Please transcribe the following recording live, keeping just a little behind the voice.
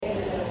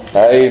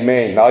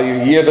Amen. Are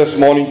you here this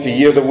morning to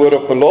hear the word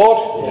of the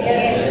Lord?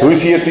 Yes.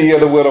 Who's here to hear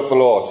the word of the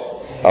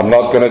Lord? I'm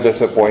not going to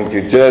disappoint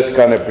you. Just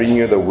going to bring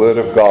you the word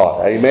of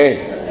God.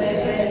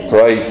 Amen.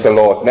 Praise the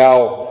Lord.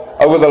 Now,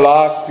 over the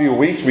last few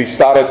weeks, we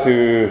started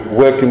to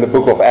work in the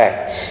book of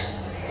Acts.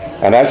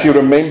 And as you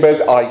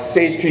remembered, I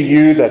said to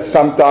you that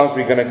sometimes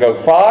we're going to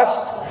go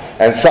fast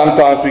and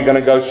sometimes we're going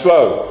to go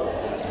slow.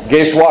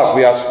 Guess what?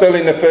 We are still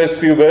in the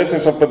first few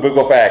verses of the book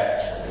of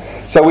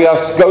Acts. So we are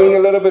going a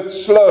little bit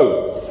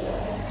slow.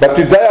 But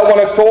today I want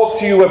to talk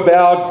to you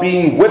about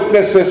being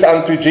witnesses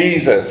unto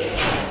Jesus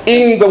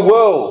in the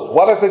world.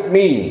 What does it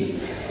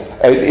mean?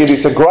 It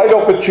is a great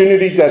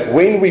opportunity that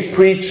when we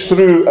preach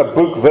through a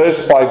book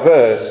verse by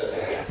verse,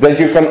 that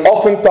you can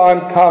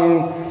oftentimes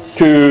come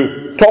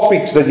to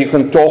topics that you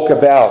can talk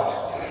about.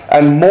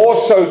 And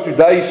more so,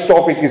 today's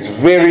topic is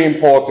very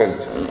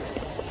important.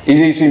 It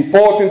is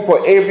important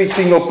for every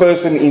single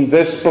person in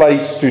this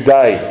place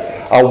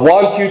today. I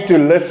want you to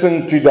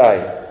listen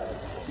today.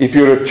 If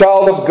you're a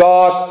child of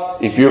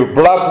God, if you're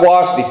blood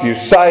washed, if you're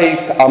saved,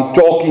 I'm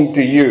talking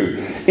to you.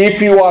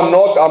 If you are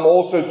not, I'm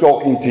also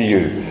talking to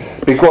you.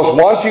 Because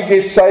once you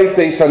get saved,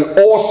 there's an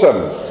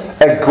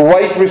a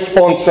great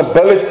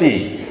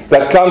responsibility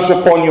that comes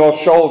upon your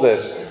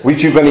shoulders,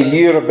 which you're going to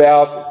hear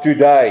about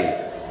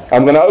today.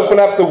 I'm going to open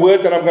up the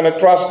Word and I'm going to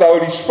trust the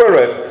Holy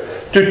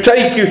Spirit to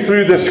take you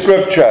through the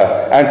Scripture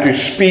and to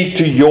speak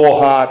to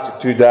your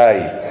heart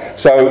today.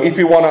 So if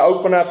you want to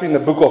open up in the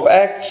book of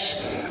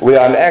Acts, we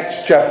are in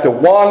Acts chapter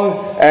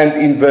 1 and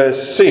in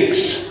verse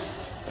 6.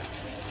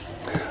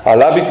 I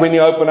love it when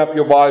you open up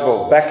your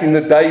Bible. Back in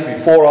the day,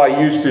 before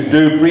I used to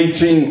do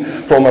preaching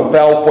from a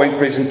PowerPoint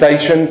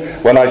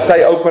presentation, when I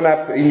say open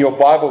up in your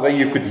Bible, then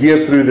you could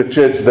hear through the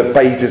church the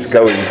pages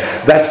going.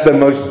 That's the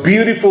most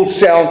beautiful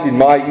sound in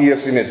my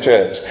ears in a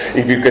church,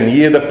 if you can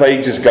hear the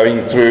pages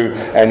going through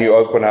and you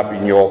open up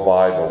in your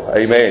Bible.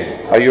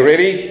 Amen. Are you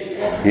ready?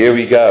 Here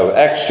we go.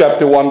 Acts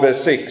chapter 1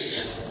 verse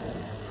 6.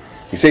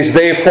 He says,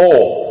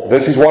 therefore,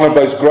 this is one of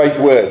those great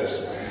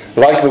words,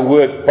 like the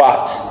word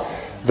but.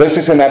 This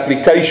is an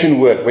application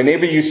word.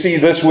 Whenever you see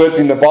this word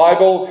in the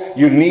Bible,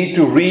 you need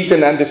to read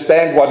and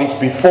understand what is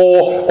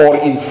before or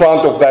in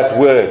front of that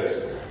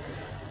word.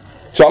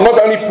 So I'm not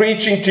only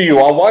preaching to you,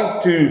 I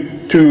want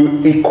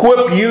to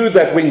equip you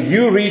that when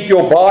you read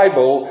your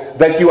Bible,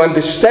 that you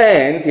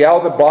understand how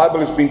the Bible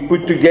has been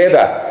put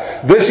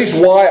together. This is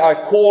why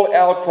I call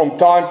out from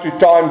time to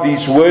time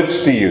these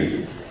words to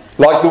you.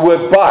 Like the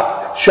word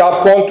but,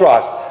 sharp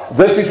contrast.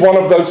 This is one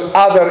of those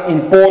other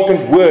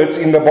important words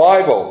in the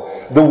Bible.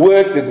 The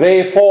word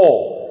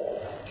therefore.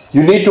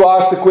 You need to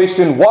ask the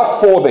question,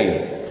 what for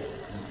then?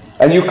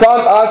 And you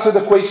can't answer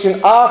the question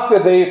after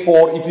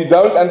therefore if you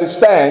don't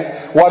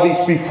understand what is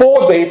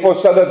before therefore,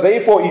 so that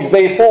therefore is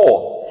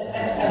therefore.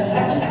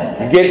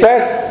 You get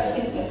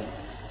that?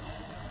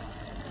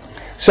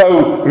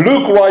 So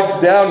Luke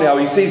writes down now,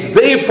 he says,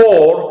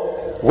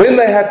 therefore, when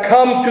they had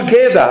come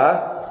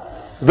together,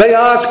 they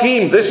asked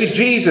him, this is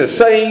Jesus,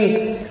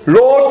 saying,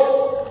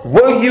 Lord,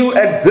 will you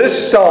at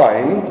this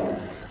time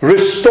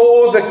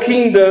restore the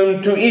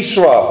kingdom to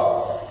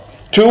Israel?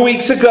 2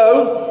 weeks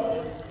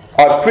ago,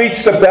 I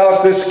preached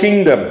about this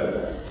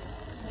kingdom.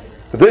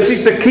 This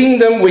is the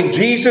kingdom when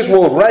Jesus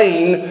will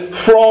reign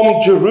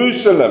from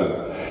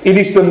Jerusalem. It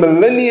is the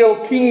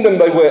millennial kingdom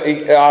they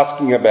were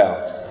asking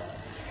about.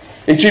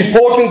 It's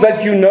important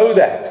that you know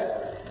that.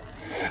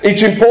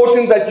 It's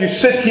important that you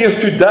sit here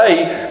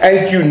today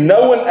and you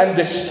know and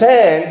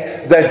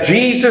understand that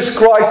Jesus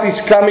Christ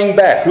is coming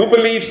back. Who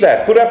believes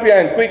that? Put up your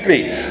hand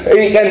quickly.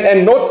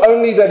 And not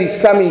only that He's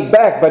coming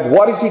back, but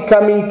what is He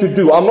coming to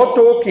do? I'm not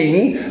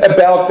talking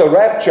about the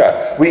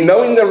rapture. We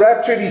know in the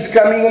rapture He's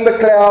coming on the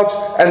clouds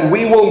and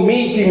we will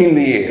meet Him in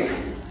the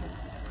air.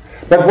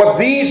 But what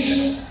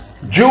these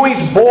Jewish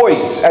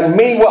boys and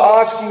men were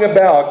asking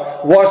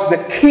about was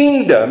the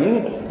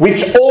kingdom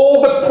which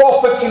all the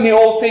prophets in the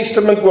Old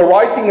Testament were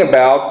writing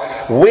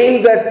about,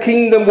 when that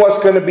kingdom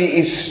was going to be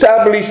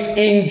established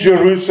in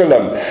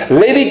Jerusalem.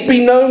 Let it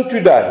be known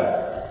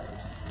today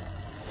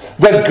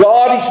that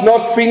God is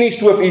not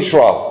finished with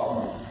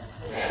Israel.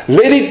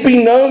 Let it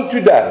be known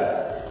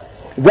today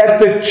that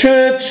the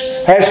church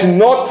has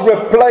not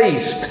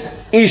replaced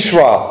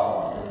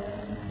Israel.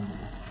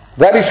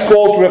 That is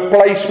called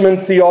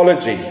replacement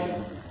theology.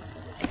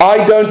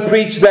 I don't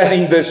preach that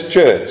in this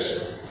church.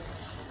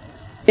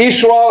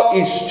 Israel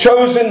is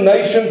chosen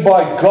nation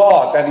by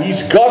God, and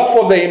He's got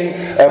for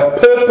them a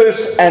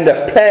purpose and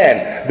a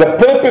plan. The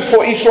purpose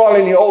for Israel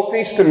in the Old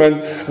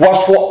Testament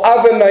was for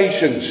other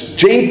nations,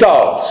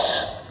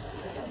 Gentiles,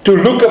 to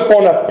look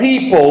upon a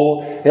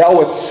people,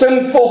 how a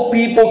sinful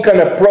people can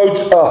approach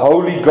a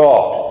holy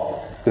God.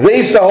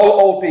 There's the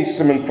whole Old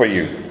Testament for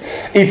you.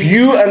 If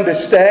you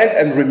understand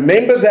and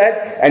remember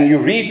that, and you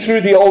read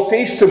through the Old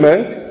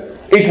Testament,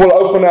 it will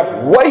open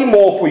up way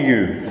more for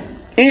you.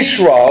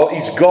 Israel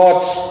is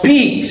God's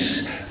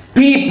peace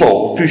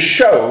people to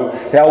show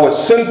how a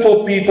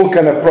sinful people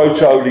can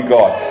approach a holy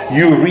God.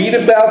 You read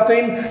about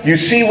them, you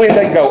see when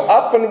they go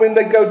up and when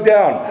they go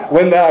down,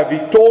 when they are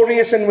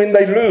victorious and when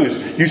they lose.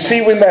 You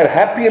see when they're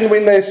happy and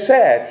when they're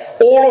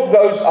sad. All of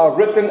those are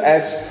written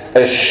as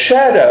a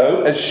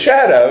shadow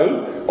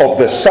of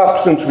the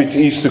substance which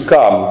is to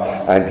come,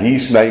 and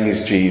His name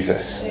is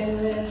Jesus.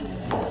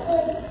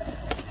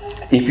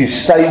 If you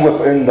stay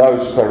within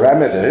those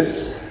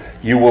parameters,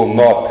 you will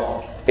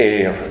not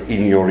err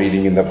in your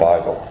reading in the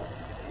Bible.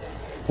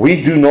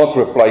 We do not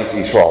replace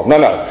Israel.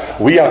 No.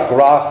 We are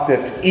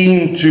grafted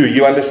into.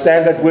 You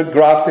understand that word,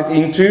 grafted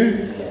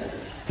into?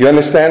 You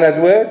understand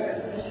that word?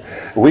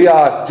 We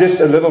are just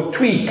a little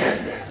tweak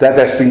that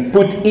has been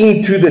put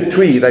into the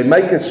tree. They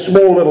make a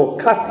small little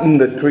cut in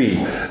the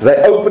tree. They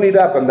open it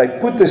up and they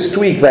put this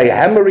tweak, they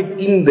hammer it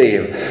in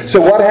there.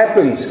 So what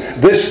happens?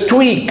 This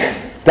tweak,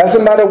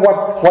 doesn't matter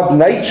what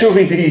nature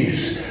it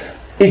is,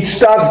 it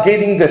starts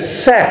getting the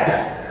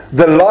sap,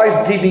 the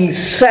life-giving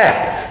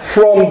sap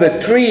from the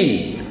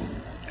tree.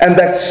 And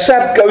that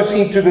sap goes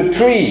into the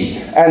tree,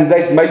 and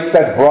that makes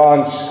that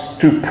branch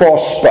to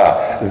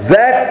prosper.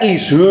 That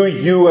is who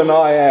you and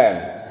I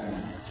am.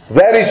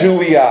 That is who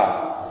we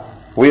are.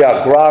 We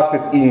are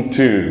grafted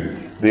into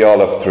the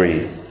olive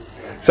tree.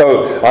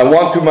 So I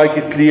want to make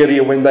it clear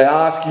here, when they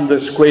ask him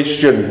this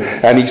question,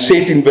 and he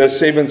said in verse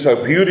 7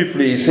 so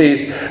beautifully, he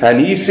says,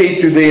 and he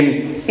said to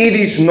them, it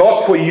is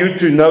not for you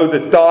to know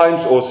the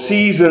times or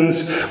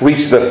seasons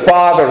which the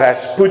Father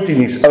has put in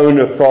His own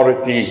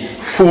authority.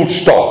 Full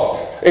stop.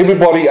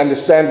 Everybody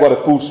understand what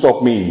a full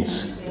stop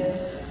means?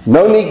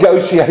 No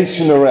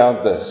negotiation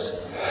around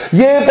this.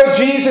 Yeah, but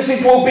Jesus,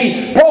 it will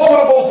be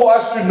profitable for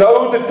us to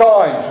know the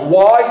times.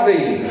 Why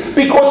then?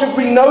 Because if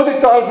we know the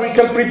times, we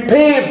can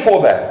prepare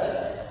for that.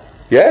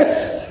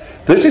 Yes?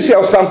 This is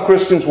how some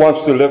Christians want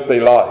to live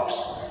their lives.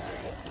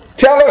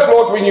 Tell us,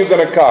 Lord, when you're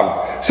going to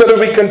come, so that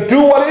we can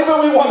do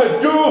whatever we want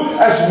to do,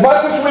 as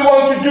much as we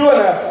want to do,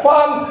 and have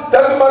fun.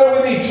 Doesn't matter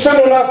whether it's sin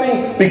or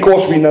nothing,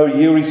 because we know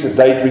here is a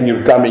date when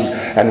you're coming.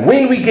 And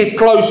when we get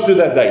close to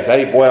that date,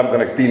 hey boy, I'm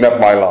going to clean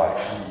up my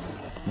life.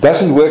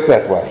 Doesn't work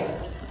that way.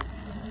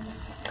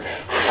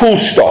 Full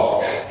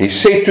stop. He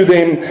said to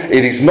them,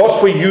 it is not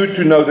for you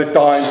to know the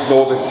times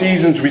nor the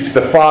seasons which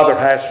the Father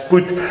has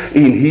put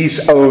in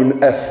His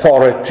own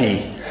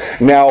authority.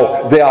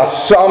 Now, there are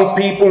some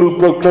people who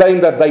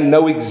proclaim that they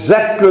know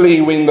exactly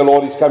when the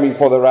Lord is coming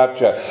for the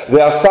rapture.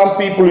 There are some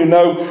people who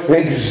know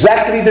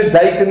exactly the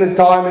date and the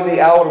time and the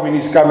hour when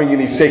He's coming in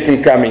His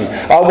second coming.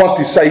 I want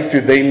to say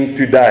to them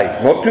today,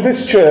 not to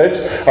this church,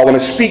 I want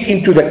to speak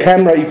into the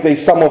camera if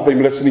there's some of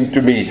them listening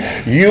to me.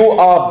 You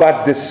are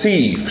but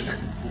deceived.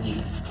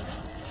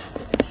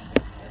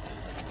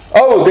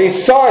 Oh,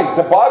 there's signs.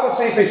 The Bible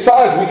says there's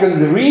signs. We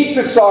can read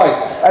the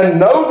signs and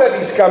know that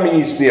His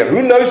coming is near.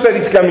 Who knows that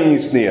His coming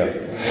is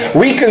near?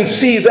 We can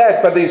see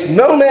that, but there's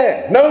no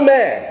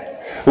man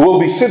who will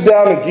be sit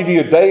down and give you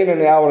a day and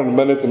an hour and a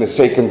minute and a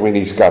second when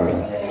He's coming.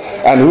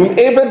 And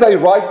whomever they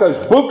write those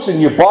books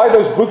and you buy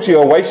those books, you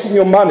are wasting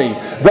your money.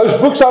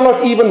 Those books are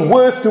not even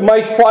worth to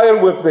make fire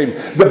with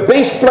them. The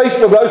best place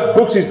for those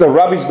books is the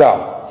rubbish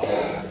dump.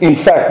 In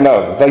fact,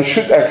 no, they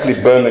should actually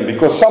burn them,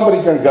 because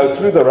somebody can go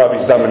through the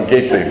rubbish dump and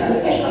get them.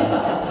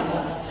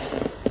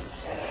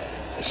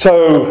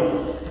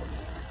 So,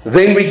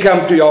 then we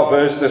come to our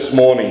verse this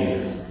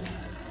morning.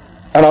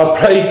 And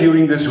I prayed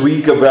during this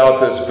week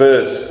about this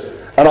verse.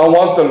 And I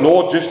want the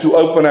Lord just to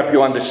open up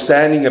your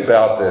understanding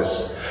about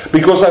this.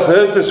 Because I've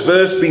heard this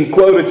verse being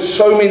quoted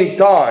so many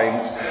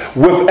times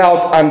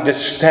without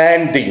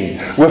understanding,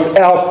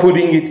 without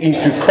putting it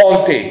into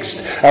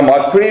context. And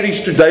my prayer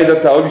is today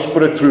that the Holy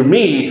Spirit through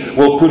me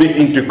will put it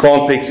into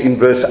context in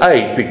verse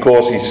 8,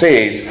 because He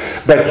says,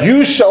 "But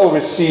you shall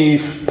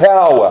receive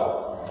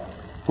power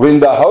when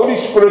the Holy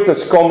Spirit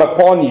has come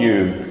upon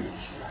you,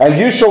 and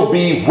you shall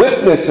be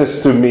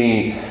witnesses to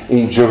me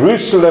in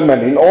Jerusalem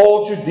and in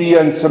all Judea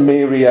and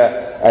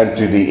Samaria and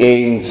to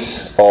the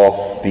ends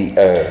of the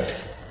earth."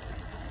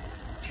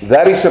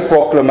 That is a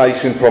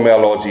proclamation from our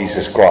Lord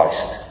Jesus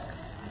Christ.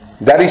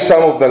 That is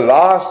some of the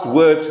last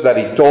words that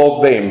He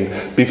told them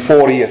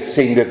before He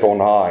ascended on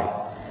high.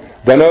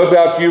 Don't know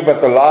about you, but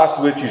the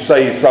last word you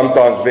say is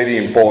sometimes very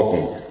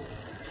important.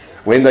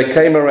 When they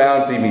came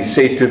around Him, He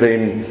said to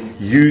them,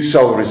 "You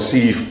shall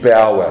receive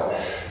power."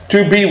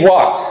 To be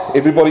what?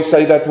 Everybody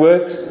say that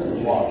word?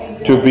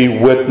 What? To be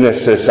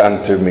witnesses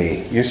unto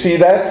me. You see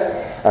that?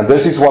 And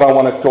this is what I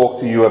want to talk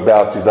to you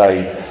about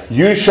today.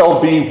 You shall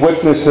be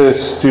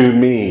witnesses to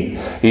me.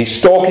 He's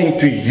talking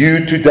to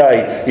you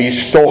today.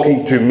 He's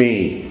talking to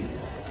me.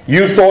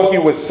 You thought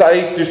you were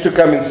saved just to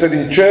come and sit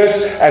in church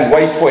and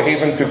wait for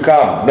heaven to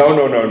come.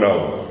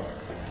 No.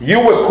 You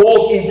were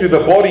called into the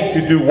body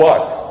to do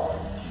what?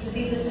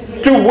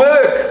 To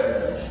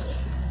work.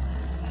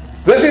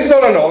 This is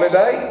not an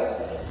holiday.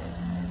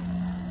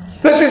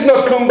 This is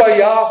not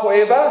kumbaya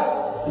forever.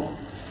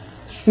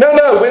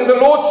 No. When the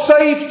Lord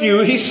saved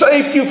you, He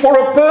saved you for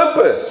a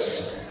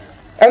purpose.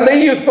 And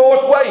then you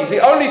thought, wait, the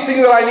only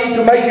thing that I need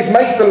to make is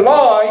make the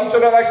line so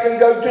that I can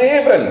go to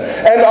heaven.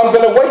 And I'm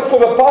going to wait for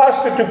the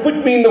pastor to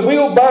put me in the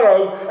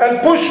wheelbarrow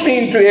and push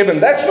me into heaven.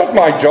 That's not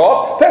my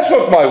job. That's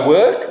not my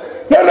work.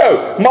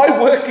 No.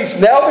 My work is,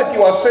 now that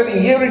you are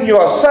sitting here and you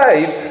are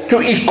saved, to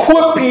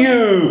equip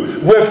you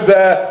with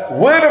the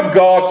Word of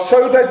God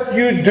so that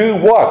you do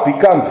what?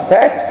 Become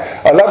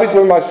fat? I love it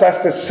when my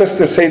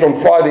sister said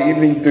on Friday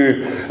evening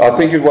to, I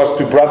think it was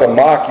to Brother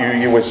Mark,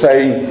 you were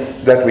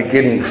saying that we're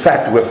getting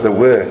fat with the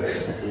Word.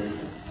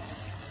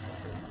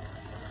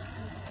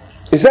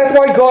 Is that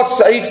why God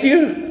saved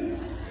you?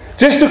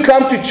 Just to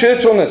come to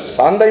church on a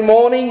Sunday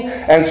morning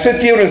and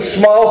sit here and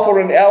smile for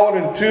an hour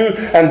and two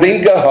and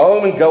then go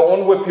home and go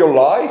on with your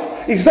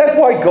life? Is that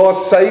why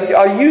God saved you?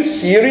 Are you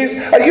serious?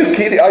 Are you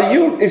kidding?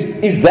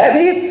 Is that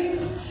it?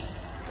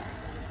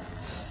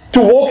 To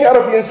walk out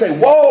of here and say,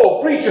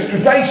 whoa, preacher,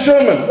 today's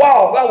sermon,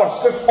 wow, that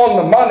was just on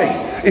the money.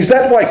 Is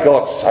that why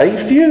God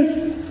saved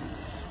you?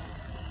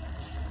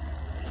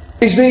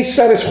 Is there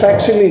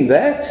satisfaction in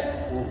that?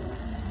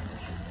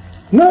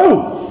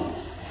 No.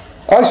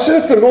 I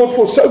served the Lord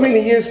for so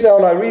many years now,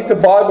 and I read the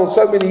Bible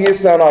so many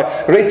years now, and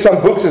I read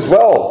some books as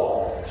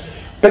well.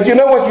 But you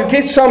know what? You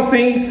get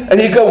something,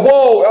 and you go,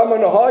 whoa, I'm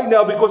on a high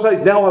now, because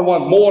now I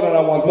want more, and I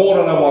want more,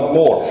 and I want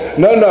more.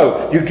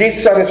 No. You get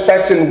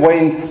satisfaction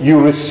when you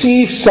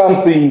receive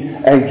something,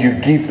 and you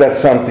give that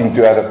something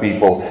to other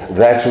people.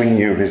 That's when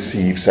you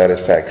receive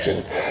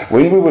satisfaction.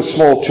 When we were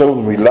small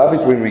children, we love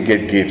it when we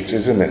get gifts,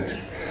 isn't it?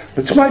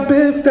 It's my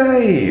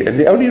birthday, and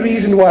the only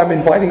reason why I'm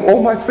inviting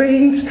all my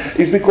friends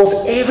is because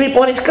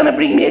everybody's going to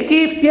bring me a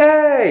gift.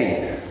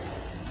 Yay!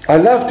 I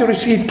love to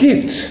receive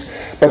gifts.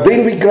 But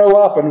then we grow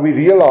up and we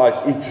realize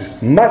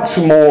it's much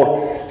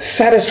more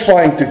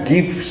satisfying to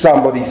give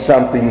somebody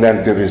something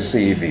than to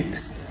receive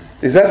it.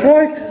 Is that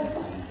right?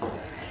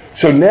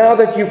 So now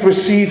that you've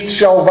received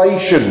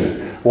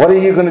salvation, what are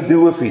you going to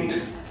do with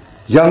it?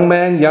 Young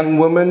man, young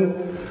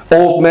woman,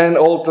 old man,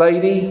 old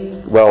lady?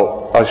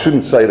 Well, I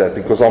shouldn't say that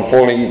because I'm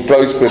falling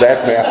close to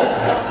that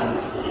now.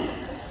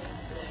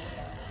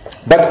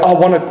 But I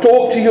want to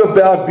talk to you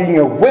about being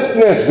a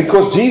witness,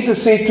 because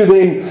Jesus said to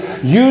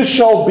them, you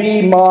shall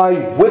be my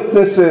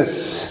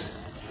witnesses.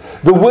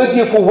 The word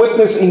here for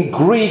witness in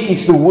Greek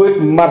is the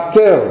word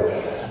martyr.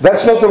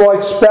 That's not the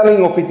right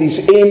spelling of it. It's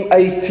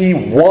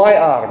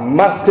M-A-T-Y-R,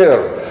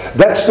 martyr.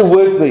 That's the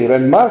word there.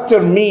 And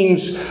martyr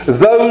means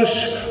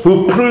those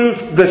who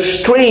prove the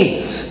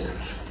strength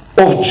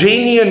of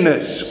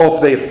genuineness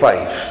of their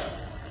faith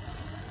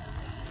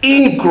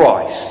in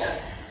Christ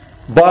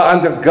by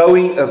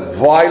undergoing a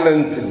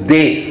violent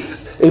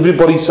death.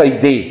 Everybody say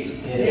death.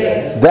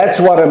 Yeah. That's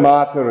what a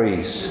martyr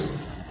is.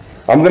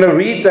 I'm going to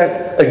read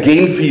that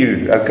again for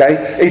you,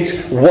 okay?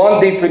 It's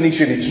one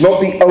definition. It's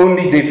not the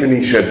only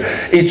definition.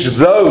 It's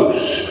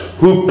those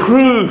who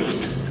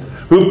proved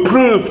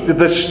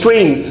the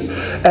strength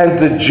and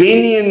the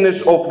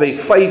genuineness of their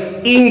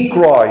faith in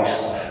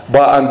Christ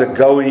by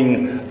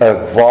undergoing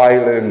a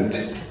violent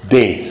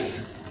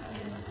death.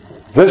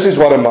 This is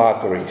what a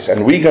martyr is.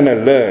 And we're going to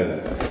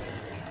learn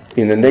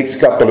in the next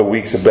couple of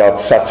weeks about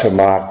such a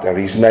martyr.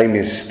 His name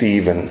is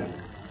Stephen.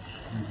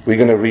 We're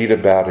going to read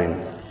about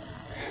him.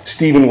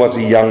 Stephen was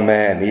a young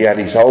man. He had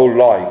his whole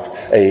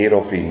life ahead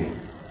of him.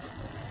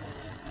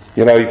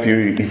 You know,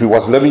 if he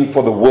was living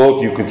for the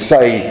world, you could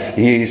say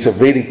he is a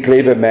very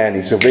clever man.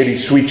 He's a very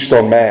switched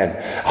on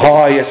man.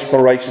 High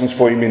aspirations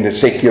for him in the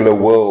secular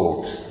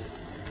world.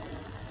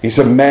 He's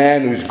a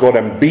man who's got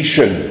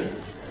ambition.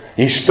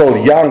 He's still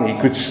young. He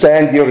could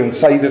stand here and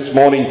say this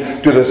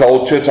morning to this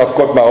whole church, I've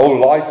got my whole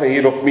life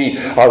ahead of me.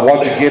 I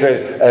want to get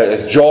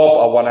a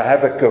job. I want to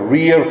have a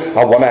career.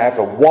 I want to have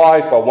a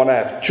wife. I want to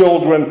have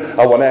children.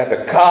 I want to have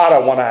a car. I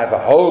want to have a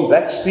home.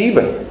 That's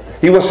Stephen.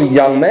 He was a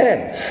young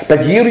man.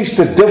 But here is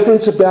the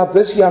difference about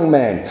this young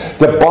man.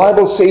 The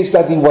Bible says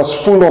that he was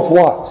full of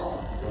what?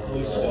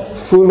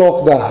 Full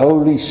of the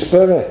Holy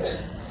Spirit.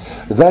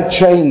 That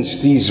changed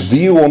his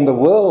view on the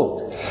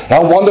world.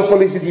 How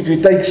wonderful is it if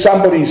you take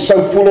somebody who's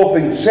so full of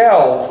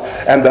himself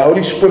and the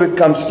Holy Spirit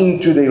comes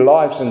into their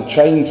lives and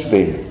changes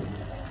them.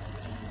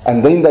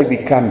 And then they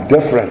become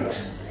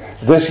different.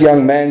 This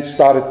young man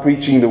started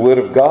preaching the Word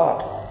of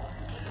God.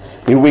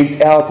 He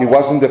went out. He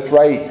wasn't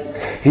afraid.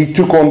 He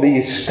took on the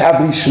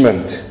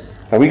establishment.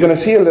 And we're going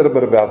to see a little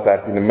bit about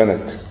that in a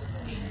minute.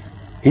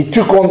 He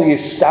took on the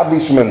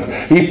establishment.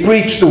 He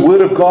preached the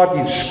Word of God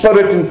in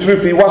spirit and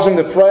truth. He wasn't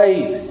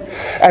afraid.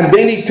 And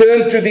then he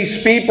turned to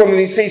these people and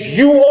he says,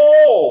 you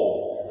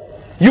all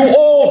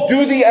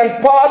do the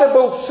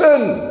unpardonable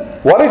sin.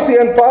 What is the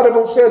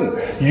unpardonable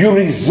sin? You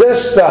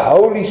resist the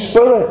Holy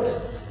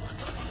Spirit.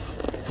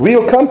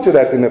 We'll come to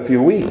that in a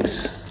few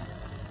weeks.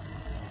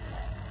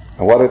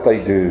 And what did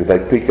they do? They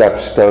picked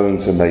up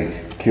stones and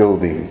they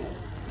killed him.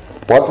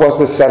 What was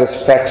the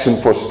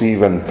satisfaction for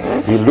Stephen?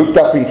 He looked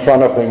up in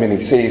front of him and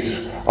he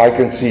says, I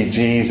can see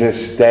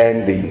Jesus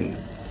standing.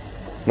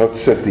 Not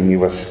sitting, he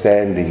was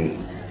standing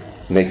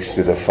next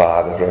to the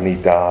Father, and he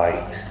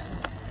died.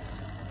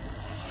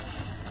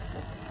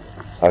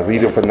 I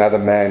read of another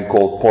man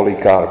called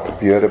Polycarp.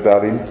 Have you heard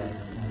about him?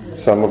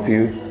 some of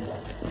you.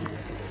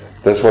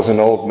 This was an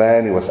old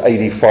man. He was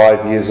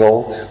 85 years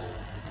old.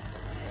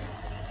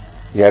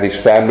 He had his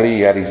family.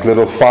 He had his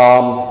little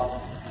farm.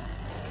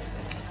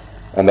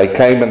 And they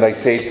came and they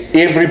said,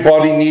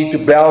 everybody need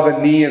to bow the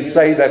knee and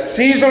say that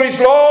Caesar is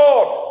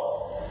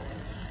Lord.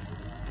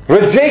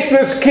 Reject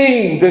this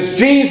king, this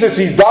Jesus.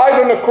 He's died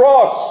on the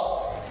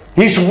cross.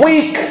 He's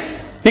weak.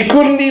 He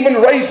couldn't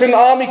even raise an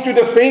army to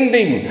defend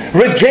him.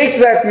 Reject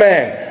that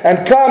man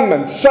and come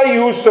and say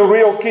who's the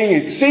real king.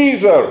 It's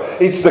Caesar.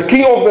 It's the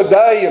king of the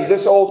day. And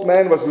this old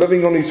man was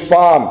living on his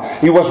farm.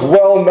 He was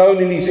well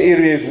known in his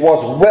areas,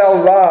 was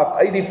well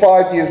loved,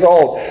 85 years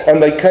old.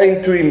 And they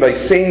came to him. They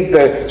sent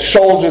the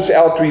soldiers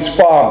out to his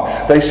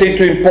farm. They said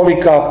to him,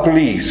 Polycarp,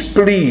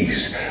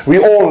 please, we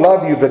all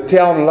love you. The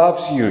town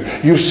loves you.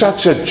 You're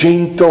such a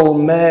gentle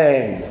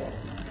man.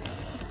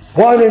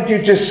 Why don't you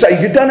just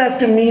say, you don't have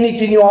to mean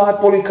it in your heart,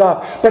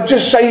 Polycarp, but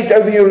just say it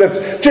over your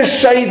lips.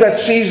 Just say that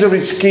Caesar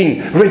is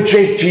king.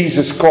 Reject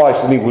Jesus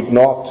Christ. And he would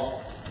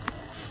not.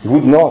 He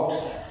would not.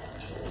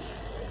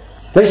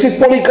 They said,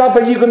 Polycarp,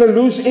 are you going to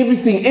lose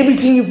everything?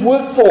 Everything you've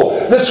worked for.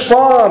 This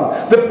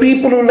farm, the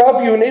people who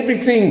love you and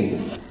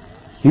everything.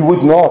 He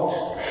would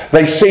not.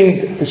 They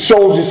sent the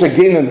soldiers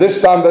again, and this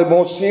time they're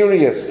more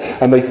serious.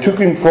 And they took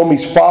him from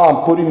his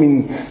farm, put him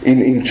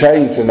in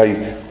chains, and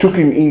they took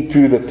him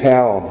into the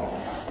town.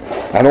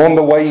 And on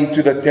the way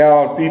into the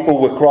town,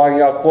 people were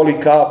crying out,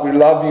 Polycarp, we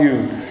love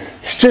you.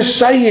 Just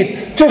say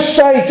it. Just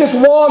say it. Just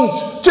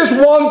once. Just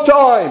one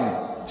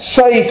time.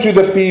 Say to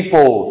the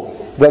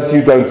people that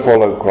you don't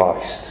follow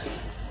Christ.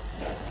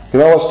 You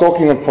know, I was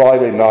talking on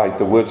Friday night,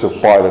 the words of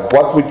Pilate.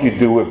 What would you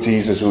do with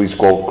Jesus who is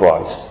called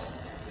Christ?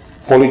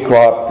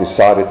 Polycarp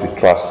decided to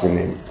trust in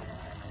him.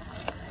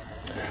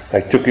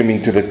 They took him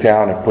into the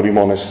town and put him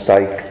on a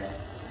stake.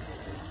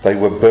 They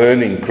were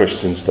burning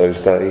Christians those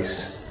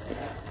days.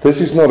 This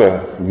is not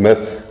a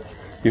myth.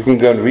 You can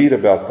go and read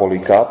about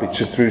Polycarp. It's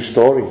a true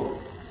story.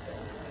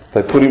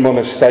 They put him on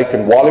a stake,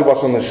 and while he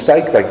was on the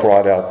stake, they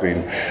cried out to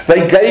him.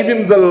 They gave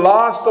him the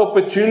last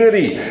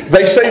opportunity.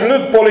 They say,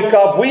 look,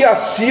 Polycarp, we are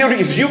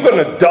serious. You're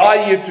going to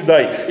die here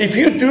today. If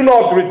you do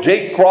not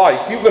reject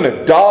Christ, you're going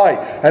to die.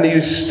 And he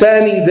was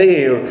standing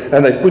there,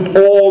 and they put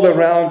all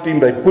around him.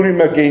 They put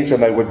him against,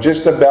 and they were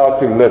just about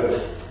to live.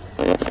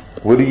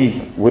 Would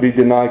he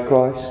deny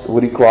Christ?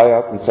 Would he cry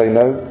out and say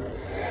no?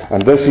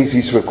 And this is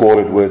his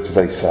recorded words,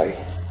 they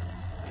say.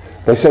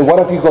 They say, what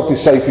have you got to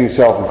say for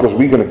yourself? Because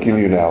we're going to kill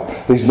you now.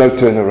 There's no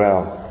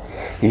turnaround.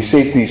 He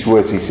said these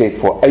words. He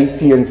said, for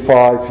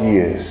 85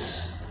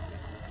 years,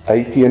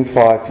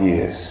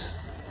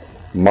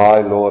 my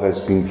Lord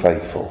has been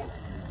faithful.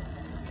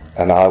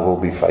 And I will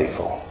be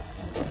faithful.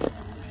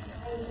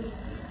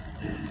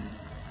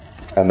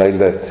 And they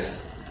lit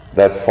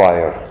that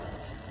fire.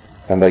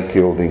 And they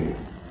killed him.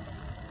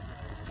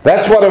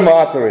 That's what a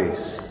martyr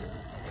is.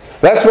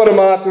 That's what a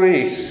martyr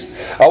is.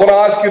 I want to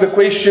ask you the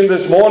question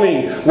this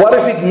morning. What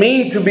does it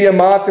mean to be a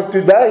martyr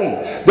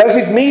today? Does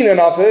it mean, and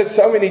I've heard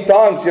so many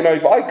times,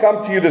 if I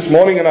come to you this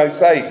morning and I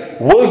say,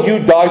 will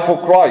you die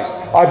for Christ?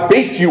 I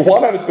bet you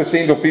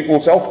 100% of people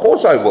will say, of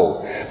course I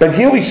will. But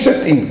here we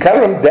sit in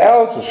Carrum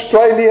Downs,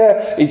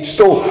 Australia. It's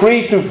still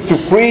free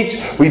to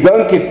preach. We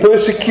don't get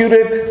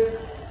persecuted.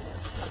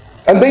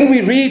 And then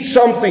we read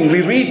something.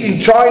 We read in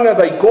China,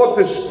 they got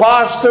this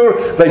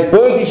pastor, they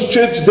burned his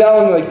church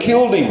down and they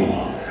killed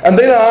him. And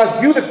then I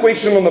ask you the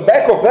question on the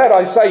back of that.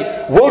 I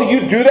say, will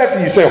you do that?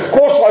 And you say, of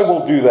course I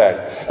will do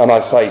that. And I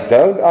say,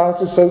 don't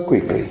answer so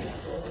quickly.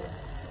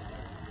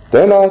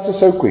 Don't answer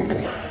so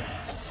quickly.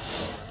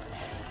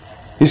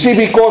 You see,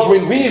 because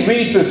when we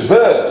read this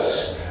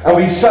verse and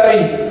we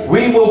say,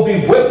 we will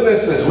be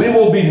witnesses, we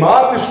will be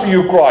martyrs for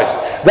you, Christ,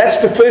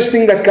 that's the first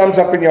thing that comes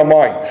up in your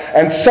mind.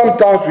 And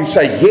sometimes we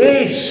say,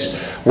 yes,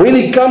 when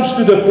it comes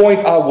to the point,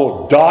 I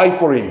will die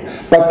for him.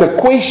 But the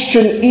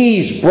question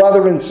is,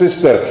 brother and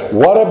sister,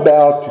 what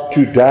about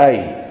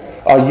today?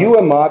 Are you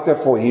a martyr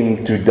for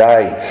him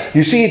today?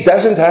 You see, it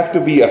doesn't have to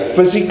be a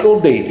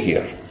physical death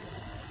here.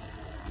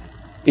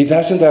 It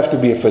doesn't have to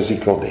be a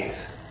physical death.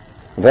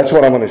 That's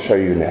what I'm going to show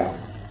you now.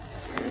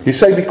 You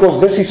say, because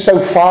this is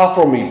so far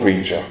from me,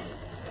 preacher.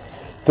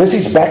 This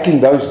is back in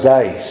those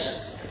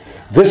days.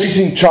 This is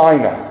in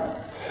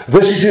China.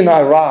 This is in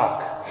Iraq.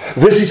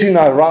 This is in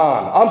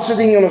Iran. I'm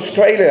sitting in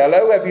Australia.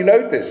 Hello, have you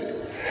noticed?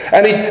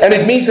 And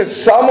it means that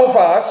some of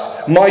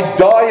us might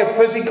die a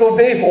physical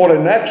death or a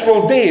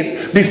natural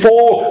death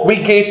before we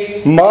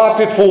get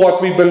martyred for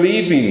what we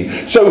believe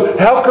in. So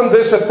how can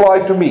this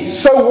apply to me?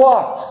 So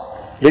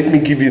what? Let me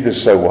give you the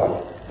so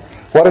what.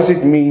 What does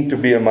it mean to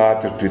be a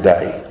martyr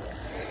today?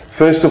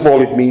 First of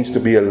all, it means to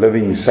be a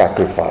living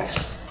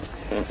sacrifice.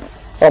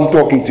 I'm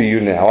talking to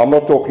you now. I'm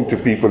not talking to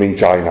people in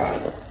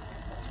China.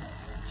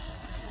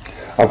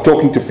 I'm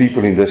talking to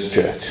people in this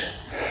church.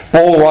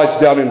 Paul writes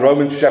down in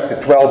Romans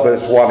chapter 12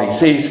 verse 1, he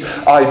says,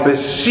 I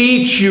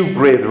beseech you,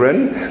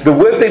 brethren. The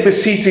word they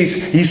beseech is,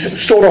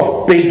 he's sort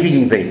of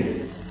begging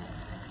them.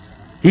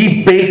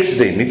 He begs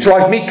them. It's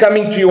like me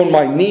coming to you on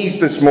my knees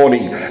this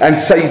morning and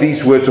say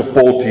these words of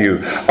Paul to you.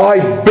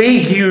 I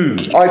beg you,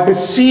 I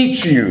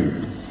beseech you.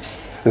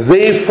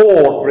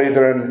 Therefore,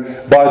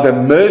 brethren, by the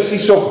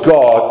mercies of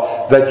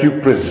God, that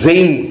you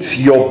present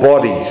your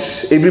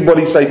bodies.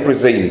 Everybody say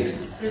present.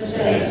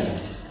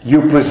 Present.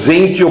 You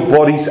present your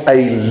bodies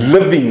a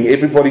living,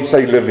 everybody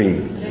say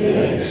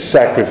living,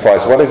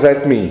 sacrifice. What does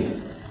that mean?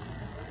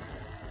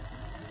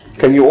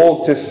 Can you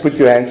all just put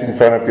your hands in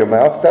front of your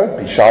mouth? Don't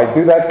be shy.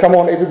 Do that. Come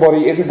on,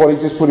 everybody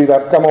just put it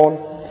up. Come on.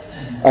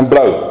 And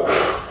blow.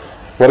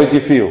 What did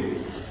you feel?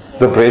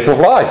 The breath of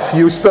life.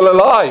 You're still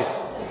alive.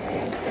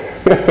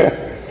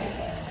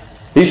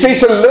 He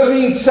says a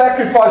living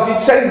sacrifice.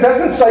 It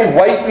doesn't say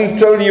wait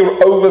until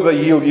you're over the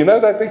hill. You know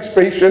that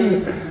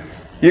expression?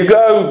 You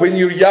go when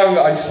you're young,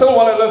 I still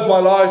want to live my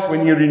life.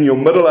 When you're in your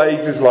middle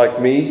ages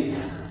like me.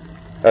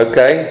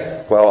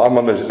 Okay? Well, I'm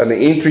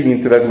entering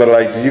into that middle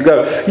ages. You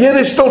go, yeah,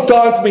 there's still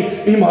time for me.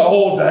 In my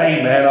old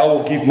day, man, I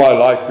will give my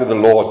life to the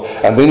Lord.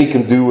 And then He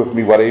can do with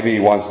me whatever He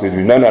wants to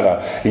do.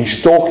 No.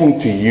 He's talking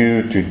to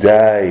you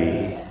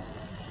today.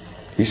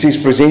 He says,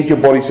 present your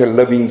bodies a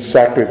living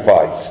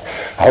sacrifice,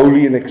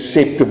 holy and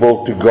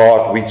acceptable to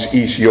God, which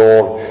is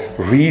your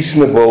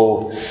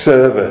reasonable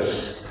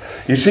service.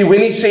 You see, when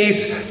he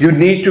says you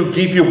need to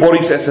give your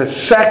bodies as a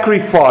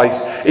sacrifice,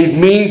 it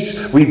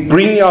means we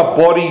bring our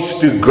bodies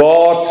to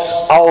God's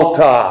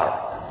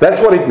altar. That's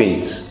what it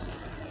means.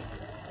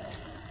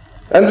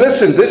 And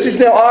listen, this is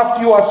now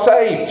after you are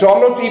saved. So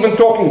I'm not even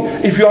talking,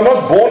 if you are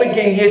not born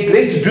again yet,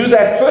 let's do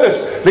that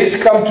first. Let's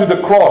come to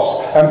the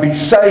cross and be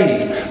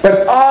saved.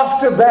 But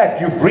after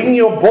that, you bring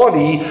your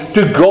body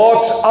to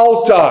God's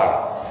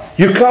altar.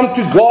 You come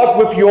to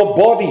God with your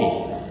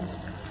body.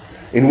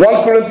 In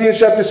 1 Corinthians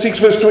chapter 6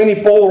 verse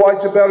 20, Paul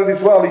writes about it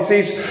as well. He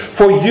says,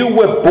 for you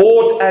were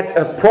bought at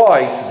a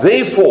price.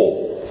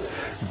 Therefore,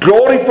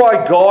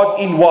 glorify God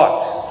in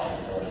what?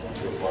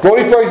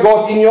 Glorify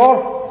God in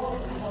your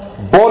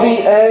body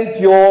and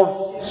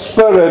your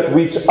spirit,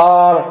 which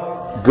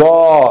are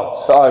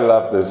God's. I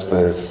love this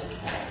verse.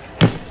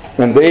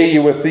 And there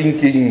you were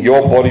thinking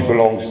your body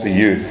belongs to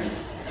you.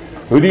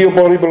 Who do your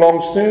body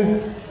belongs to?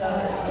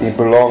 It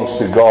belongs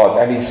to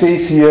God. And he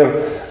says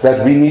here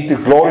that we need to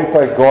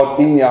glorify God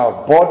in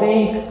our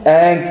body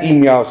and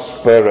in our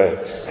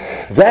spirit.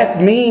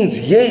 That means,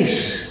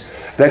 yes,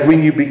 that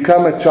when you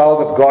become a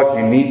child of God,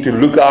 you need to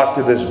look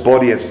after this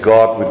body as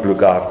God would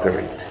look after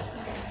it.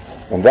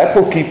 And that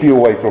will keep you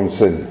away from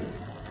sin.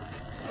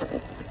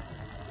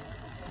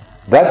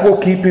 That will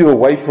keep you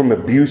away from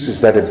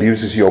abuses that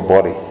abuses your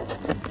body.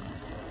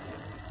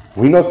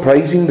 We're not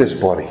praising this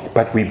body,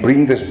 but we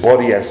bring this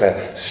body as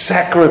a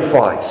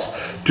sacrifice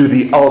to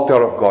the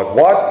altar of God.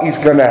 What is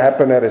going to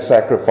happen at a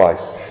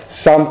sacrifice?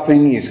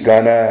 Something is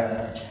going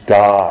to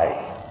die.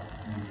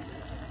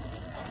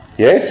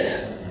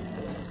 Yes?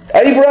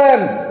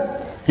 Abraham!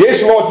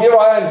 Yes, Lord, here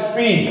I am,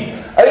 speak.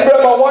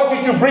 Abraham, I want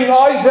you to bring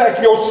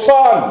Isaac, your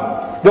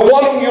son, the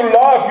one whom you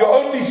love, your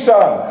only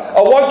son.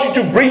 I want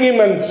you to bring him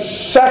and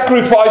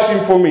sacrifice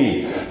him for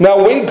me.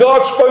 Now, when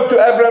God spoke to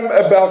Abraham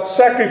about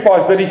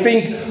sacrifice, did he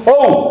think,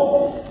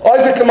 oh,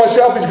 Isaac and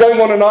myself is going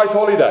on a nice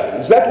holiday?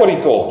 Is that what he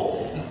thought?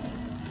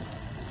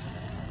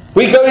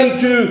 We're going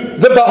to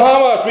the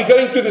Bahamas, we're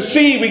going to the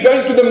sea, we're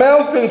going to the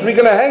mountains, we're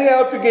going to hang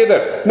out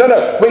together.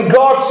 No. When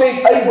God said,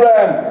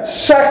 Abraham,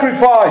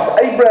 sacrifice,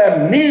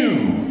 Abraham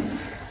knew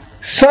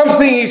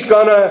something is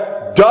going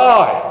to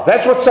die.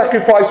 That's what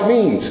sacrifice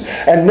means.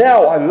 And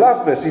now, I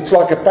love this. It's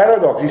like a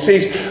paradox. He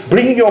says,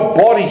 bring your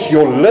bodies,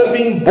 your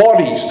living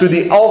bodies, to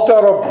the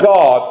altar of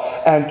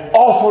God and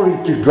offer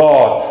it to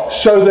God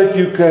so that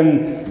you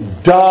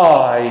can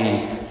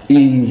die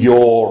in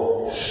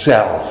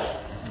yourself.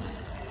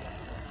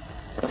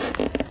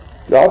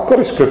 Now, I've got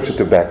a scripture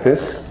to back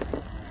this.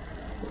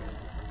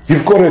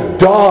 You've got to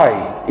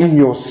die in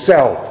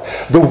yourself.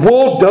 The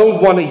world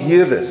don't want to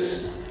hear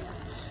this.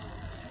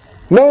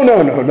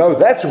 No.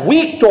 That's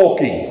weak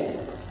talking.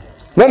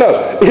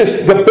 No.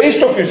 The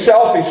best of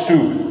yourself is to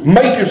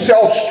make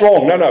yourself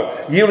strong.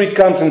 No. Here it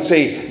comes and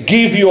say,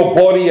 give your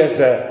body as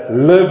a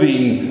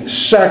living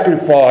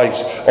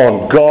sacrifice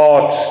on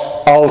God's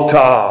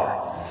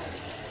altar.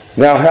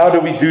 Now, how do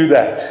we do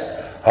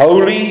that?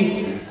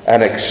 Holy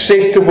and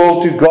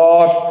acceptable to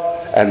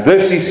God. And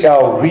this is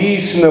our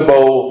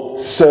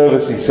reasonable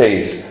service, he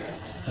says.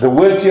 The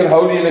words here,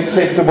 holy and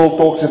acceptable,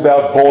 talks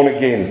about born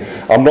again.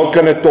 I'm not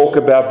going to talk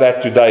about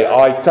that today.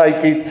 I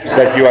take it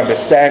that you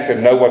understand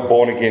and know what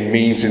born again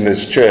means in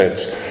this church.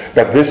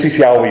 But this is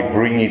how we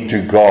bring it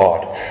to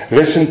God.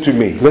 Listen to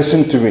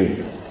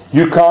me.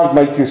 You can't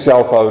make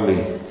yourself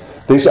holy.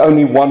 There's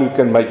only one who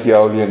can make you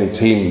holy, and it's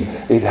Him.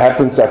 It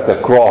happens at the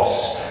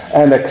cross.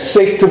 And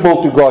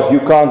acceptable to God. You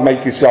can't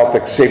make yourself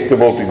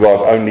acceptable to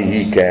God. Only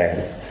He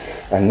can.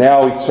 And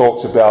now it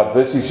talks about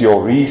this is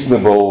your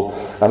reasonable.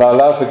 And I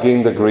love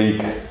again the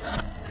Greek,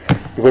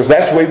 because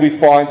that's where we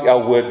find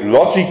our word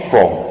logic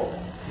from.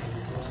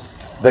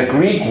 The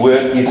Greek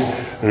word is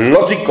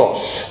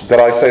logikos. Did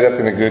I say that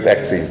in a good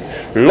accent?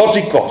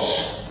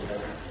 Logikos.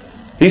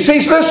 He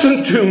says,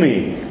 listen to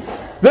me.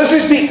 This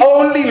is the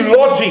only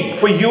logic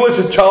for you as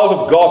a child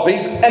of God.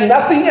 And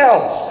nothing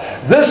else.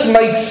 This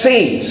makes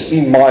sense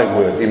in my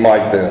word, in my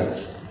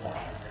terms.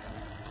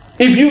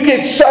 If you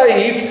get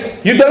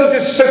saved, you don't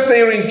just sit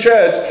there in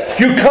church.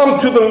 You come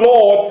to the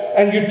Lord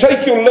and you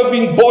take your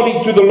living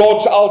body to the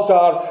Lord's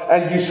altar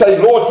and you say,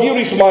 Lord, here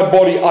is my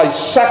body. I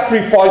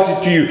sacrifice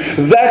it to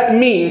you. That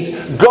means,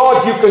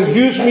 God, you can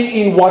use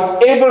me in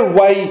whatever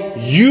way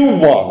you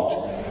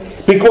want.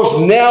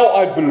 Because now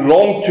I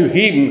belong to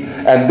Him.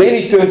 And then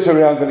He turns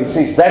around and He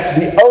says, that's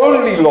the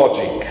only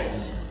logic.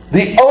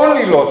 The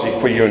only logic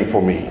for you and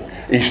for me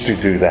is to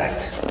do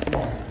that.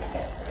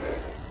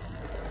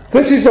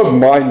 This is not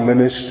my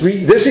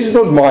ministry. This is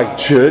not my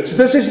church.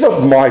 This is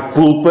not my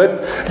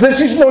pulpit.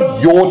 This is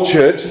not your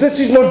church. This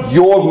is not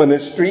your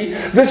ministry.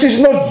 This is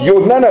not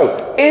your...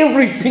 No.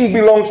 Everything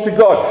belongs to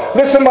God.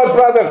 Listen, my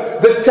brother,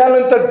 the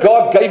talent that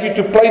God gave you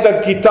to play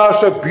that guitar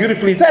so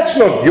beautifully, that's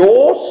not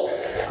yours.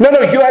 No,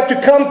 you have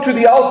to come to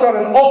the altar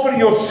and offer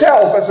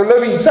yourself as a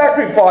living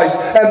sacrifice.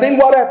 And then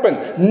what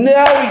happened?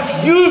 Now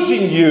He's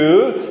using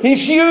you.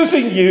 He's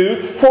using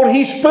you for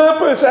His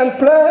purpose and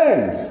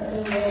plan.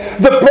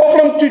 The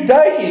problem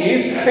today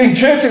is, in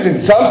churches,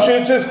 in some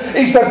churches,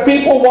 is that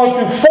people want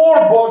to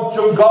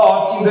forward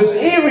God in this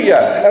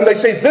area. And they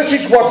say, this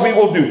is what we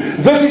will do.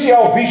 This is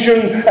our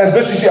vision and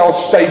this is our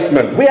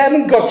statement. We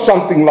haven't got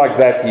something like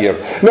that here.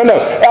 No.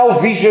 Our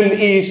vision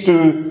is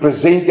to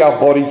present our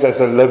bodies as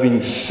a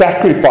living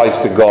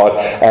sacrifice to God.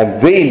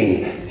 And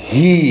then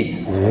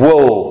He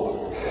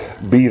will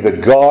be the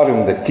God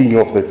and the King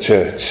of the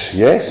church.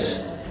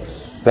 Yes?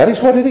 That is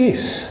what it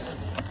is.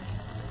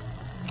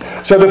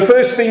 So the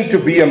first thing to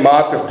be a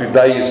martyr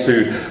today is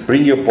to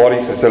bring your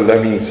bodies as a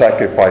living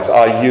sacrifice.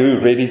 Are you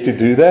ready to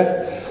do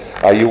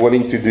that? Are you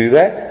willing to do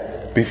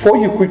that? Before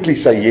you quickly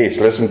say yes,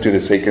 listen to the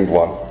second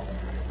one.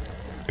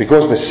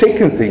 Because the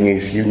second thing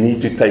is you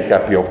need to take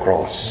up your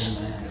cross.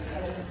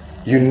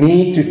 You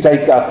need to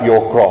take up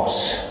your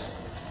cross.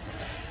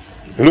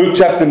 Luke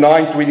chapter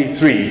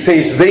 9:23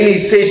 says, then He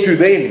said to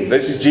them,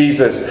 this is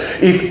Jesus,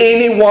 if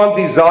anyone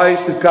desires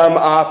to come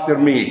after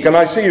me. Can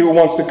I see who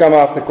wants to come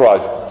after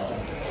Christ?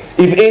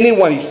 If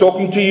anyone, He's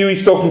talking to you,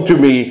 He's talking to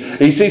me.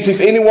 He says,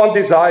 if anyone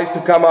desires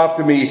to come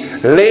after me,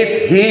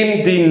 let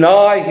him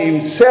deny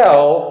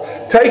himself,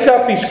 take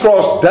up his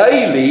cross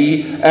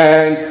daily,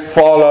 and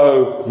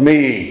follow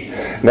me.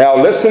 Now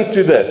listen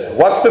to this.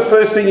 What's the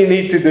first thing you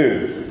need to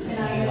do?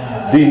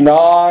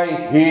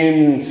 Deny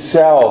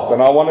himself.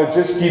 And I want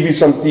to just give you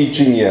some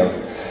teaching here.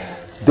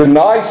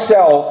 Deny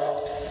self.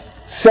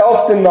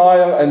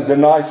 Self-denial and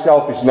deny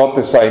self is not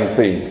the same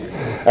thing.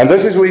 And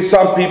this is where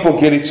some people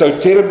get it so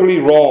terribly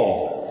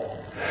wrong.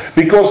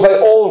 Because they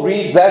all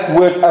read that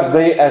word up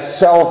there as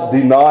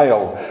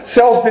self-denial.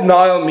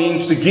 Self-denial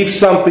means to give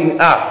something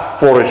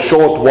up for a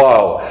short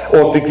while.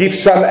 Or to give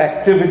some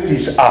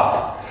activities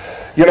up.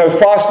 You know,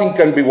 fasting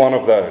can be one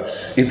of those.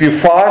 If you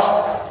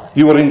fast,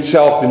 you are in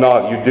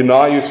self-denial. You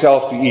deny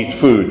yourself to eat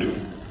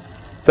food.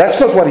 That's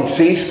not what He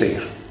says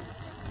there.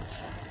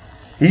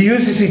 He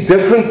uses it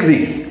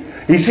differently.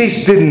 He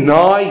says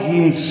deny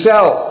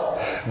himself.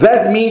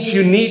 That means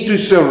you need to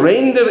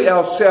surrender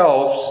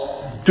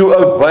ourselves to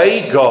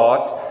obey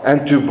God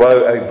and to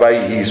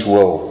obey His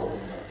will.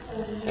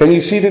 Can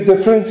you see the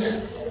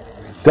difference?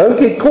 Don't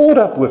get caught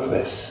up with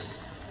this.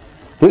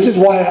 This is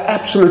why I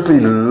absolutely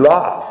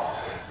love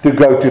to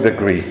go to the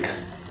Greek.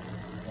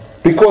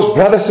 Because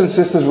brothers and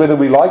sisters, whether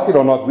we like it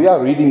or not, we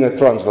are reading a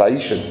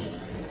translation.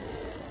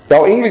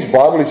 Our English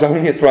Bible is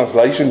only a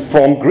translation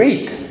from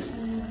Greek.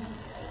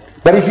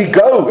 But if you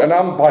go, and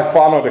I'm by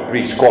far not a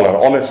Greek scholar,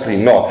 honestly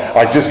not.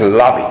 I just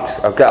love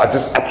it. Okay, I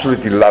just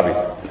absolutely love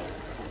it.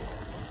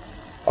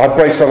 I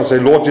pray someone say,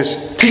 Lord,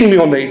 just ping me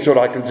on the head so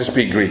that I can just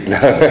speak Greek.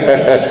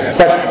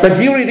 but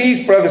here it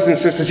is, brothers and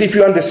sisters. If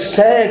you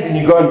understand and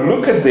you go and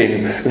look at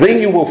them, then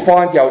you will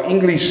find our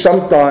English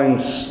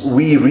sometimes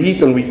we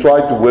read and we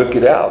try to work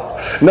it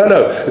out. No,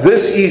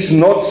 this is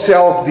not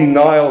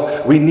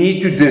self-denial. We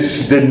need to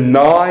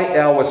deny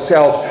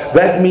ourselves.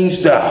 That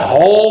means the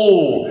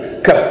whole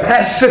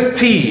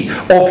capacity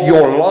of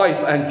your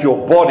life and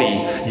your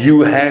body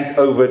you hand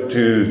over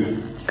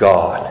to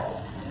God.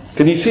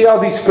 Can you see how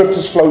these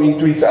scriptures flow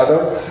into each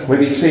other? When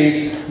He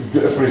says,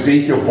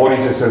 present your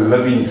bodies as a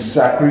living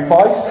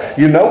sacrifice.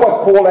 You know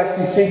what Paul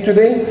actually said to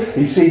them?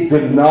 He said,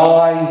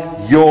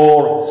 deny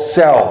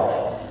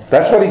yourself.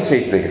 That's what he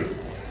said there.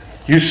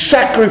 You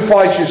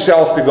sacrifice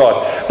yourself to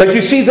God. But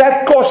you see,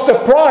 that cost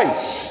a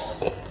price,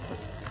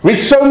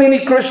 which so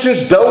many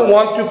Christians don't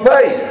want to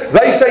pay.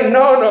 They say,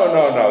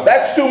 no,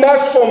 that's too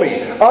much for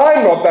me.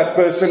 I'm not that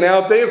person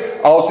out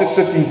there. I'll just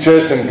sit in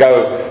church and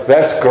go,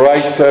 that's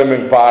great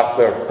sermon,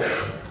 Pastor.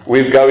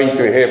 We're going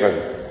to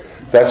heaven.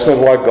 That's not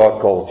why God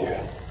called you.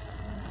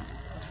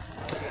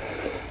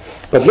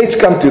 But let's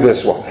come to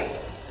this one.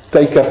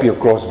 Take up your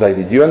cross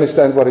daily. Do you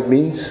understand what it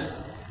means?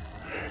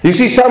 You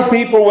see, some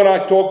people, when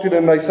I talk to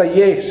them, they say,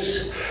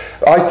 yes,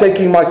 I'm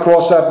taking my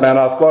cross up, man.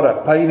 I've got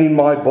a pain in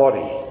my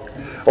body.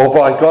 Or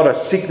if I got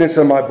a sickness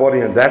in my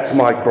body and that's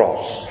my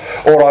cross.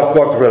 Or I've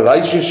got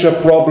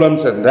relationship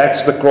problems, and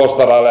that's the cross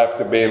that I'll have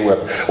to bear with.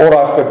 Or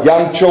I've got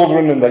young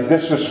children and they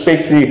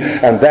disrespect me,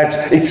 and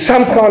it's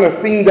some kind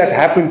of thing that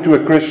happened to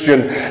a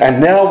Christian,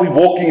 and now we're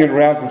walking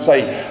around and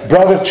say,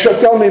 brother,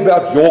 tell me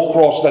about your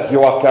cross that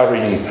you are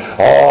carrying.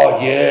 Oh,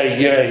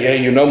 yeah,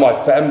 you know,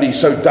 my family's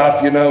so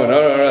tough, you know,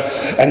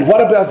 and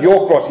what about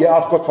your cross? Yeah,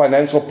 I've got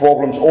financial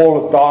problems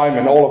all the time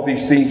and all of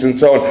these things and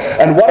so on.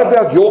 And what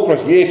about your cross?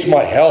 Yeah, it's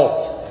my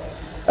health.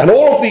 And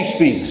all of these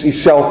things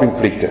is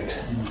self-inflicted.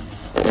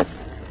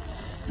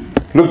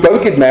 Look,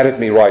 don't get mad at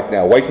me right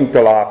now. Wait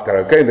until after,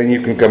 okay? Then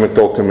you can come and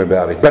talk to me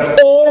about it.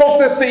 But all of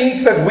the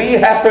things that we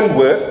happen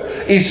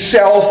with is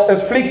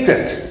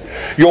self-inflicted.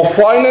 Your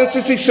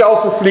finances is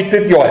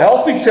self-inflicted. Your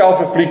health is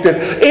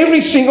self-inflicted.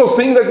 Every single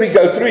thing that we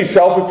go through is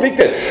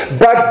self-inflicted.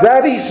 But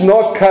that is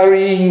not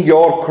carrying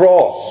your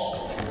cross.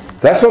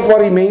 That's not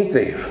what he meant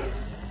there.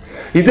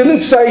 He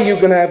didn't say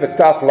you're going to have a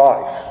tough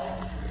life.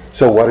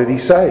 So what did he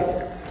say?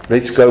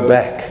 Let's go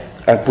back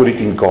and put it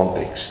in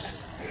context.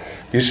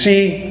 You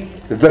see,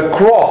 the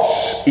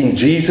cross in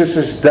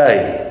Jesus'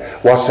 day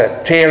was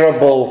a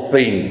terrible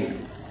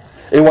thing.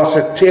 It was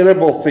a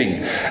terrible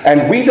thing.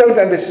 And we don't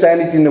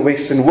understand it in the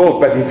Western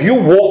world. But if you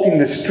walk in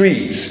the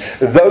streets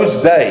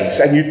those days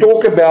and you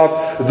talk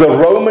about the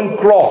Roman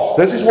cross,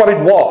 this is what it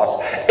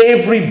was.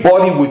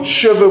 Everybody would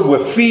shiver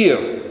with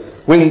fear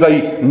when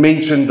they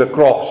mentioned the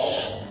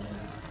cross.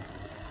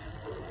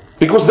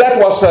 Because that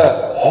was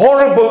a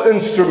horrible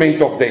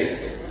instrument of death.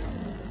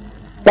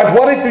 But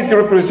what did it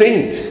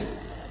represent?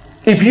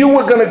 If you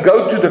were going to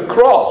go to the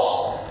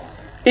cross,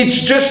 it's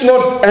just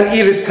not an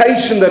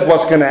irritation that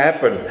was going to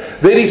happen.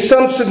 There is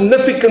some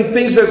significant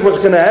things that was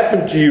going to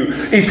happen to you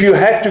if you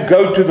had to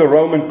go to the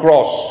Roman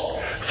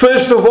cross.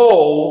 First of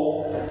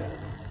all,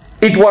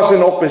 it was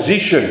an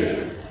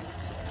opposition.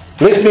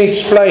 Let me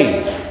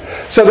explain.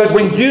 So that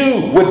when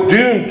you were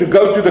doomed to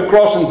go to the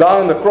cross and die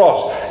on the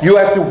cross, you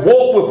had to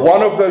walk with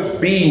one of those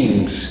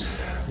beams.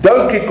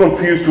 Don't get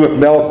confused with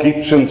Mel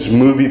Gibson's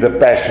movie The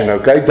Passion,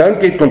 okay?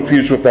 Don't get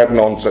confused with that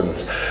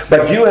nonsense.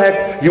 But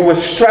you were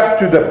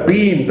strapped to the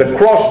beam, the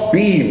cross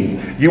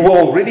beam. You were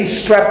already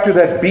strapped to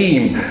that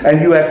beam,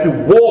 and you had to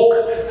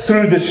walk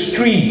through the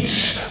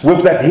streets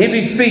with that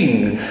heavy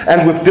thing,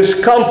 and with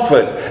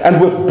discomfort,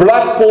 and with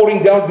blood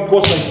pouring down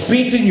because they've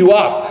beaten you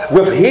up,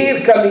 with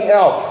hair coming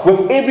out,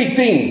 with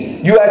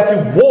everything. You had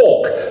to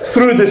walk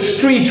through the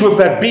streets with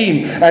that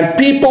beam, and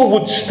people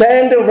would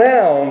stand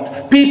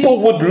around,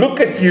 people would look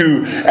at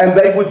you, and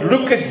they would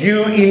look at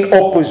you in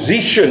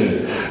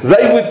opposition.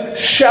 They would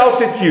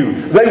shout at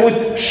you, they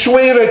would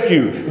swear at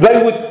you,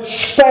 they would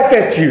spat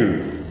at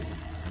you.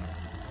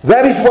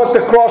 That is what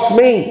the cross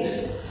meant.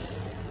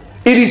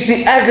 It is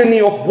the agony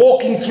of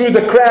walking through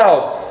the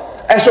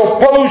crowd as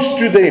opposed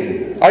to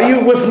them. Are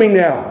you with me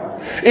now?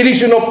 It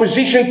is in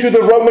opposition to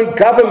the Roman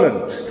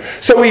government.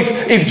 So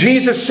if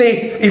Jesus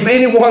said, if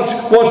anyone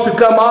wants to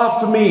come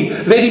after me,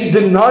 let him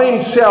deny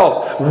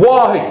himself.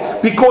 Why?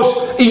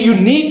 Because you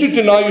need to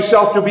deny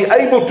yourself to be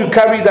able to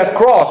carry that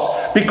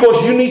cross.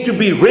 Because you need to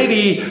be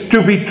ready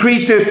to be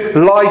treated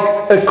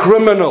like a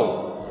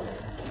criminal.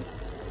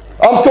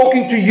 I'm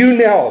talking to you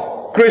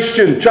now,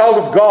 Christian, child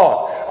of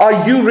God.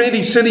 Are you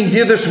ready sitting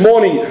here this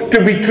morning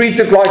to be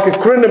treated like a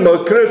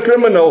criminal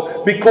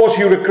because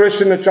you're a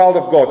Christian, a child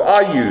of God?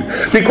 Are you?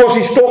 Because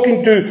he's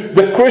talking to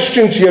the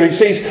Christians here. He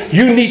says,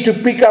 you need to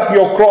pick up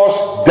your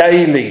cross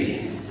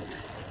daily.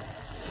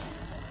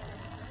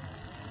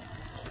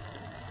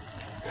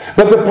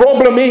 But the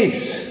problem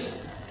is,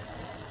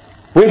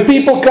 when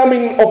people come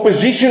in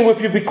opposition with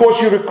you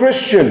because you're a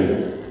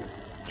Christian,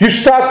 you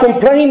start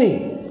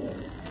complaining.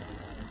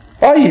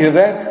 I hear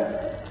that.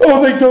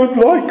 Oh, they don't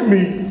like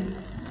me.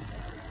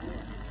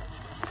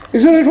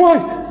 Isn't it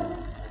right?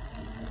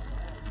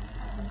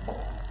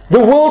 The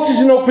world is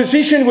in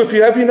opposition with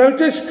you. Have you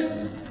noticed?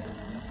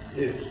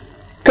 Yes.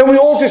 Can we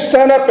all just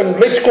stand up and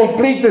let's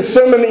complete the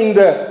sermon in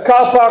the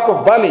car park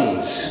of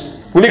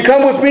Bunnings? Will you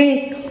come with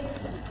me?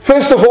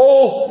 First of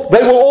all,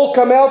 they will all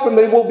come out and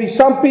there will be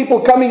some people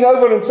coming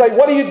over and say,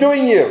 what are you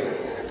doing here?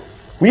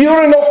 We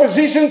are in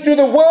opposition to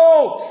the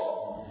world.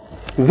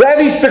 That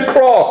is the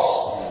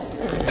cross.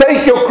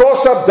 Take your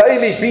cross up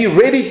daily. Be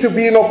ready to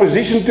be in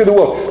opposition to the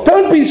world.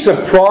 Don't be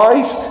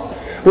surprised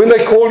when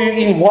they call you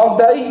in one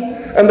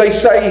day and they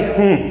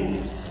say,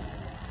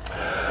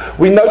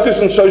 we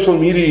noticed on social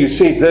media you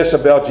said this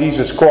about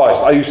Jesus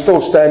Christ. Are you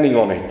still standing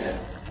on it?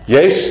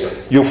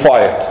 Yes, you're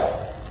fired.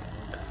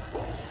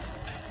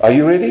 Are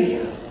you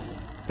ready?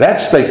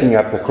 That's taking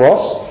up the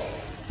cross.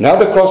 Now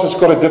the cross has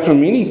got a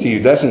different meaning to you,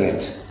 doesn't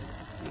it?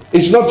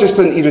 It's not just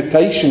an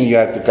irritation you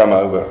have to come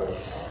over.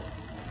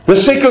 The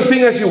second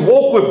thing, as you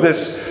walk with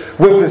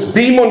this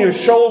beam on your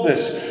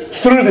shoulders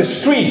through the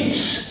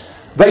streets,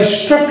 they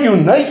strip you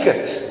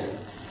naked.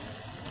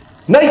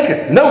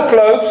 Naked, no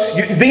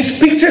clothes. These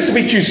pictures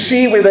which you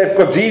see where they've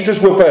got Jesus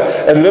with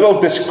a little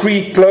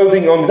discreet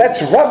clothing on,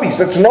 that's rubbish,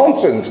 that's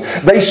nonsense.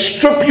 They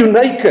strip you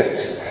naked.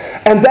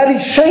 And that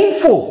is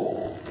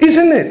shameful,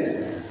 isn't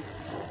it?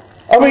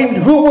 I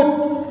mean, who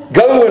would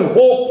go and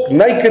walk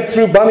naked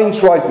through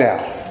Bunnings right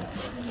now?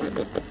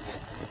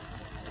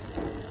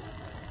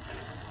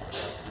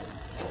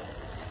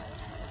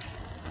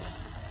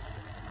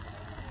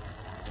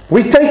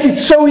 We take it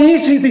so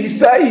easy these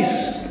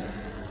days.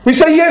 We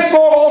say, yes,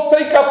 Lord, I'll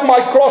take up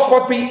my cross,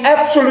 but we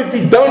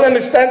absolutely don't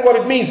understand what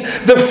it means.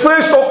 The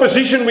first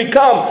opposition we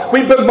come,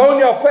 we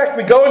bemoan our fact,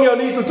 we go on our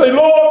knees and say,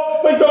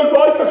 Lord, they don't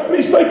like us,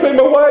 please take them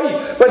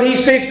away. But He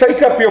said,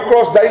 take up your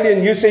cross daily,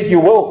 and you said you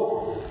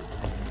will.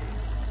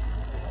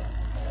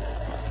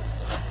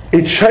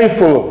 It's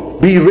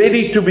shameful. Be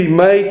ready to be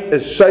made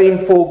a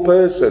shameful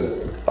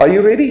person. Are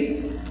you ready?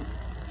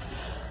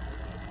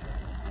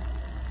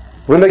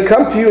 When they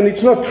come to you and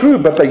it's not true,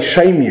 but they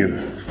shame you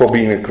for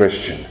being a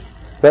Christian.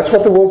 That's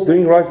what the world's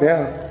doing right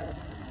now.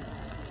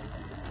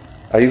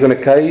 Are you going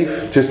to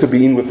cave just to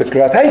be in with the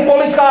crowd? Hey,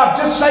 Polycarp,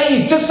 just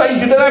say it.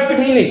 You don't have to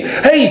mean it.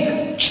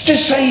 Hey,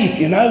 just say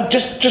it,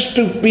 just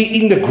to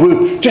be in the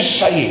group. Just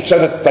say it so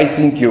that they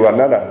think you are.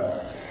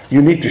 No.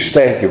 You need to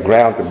stand your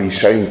ground to be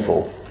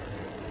shameful.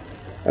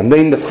 And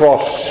then the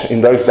cross in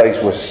those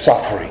days was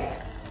suffering.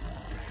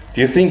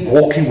 Do you think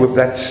walking with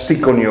that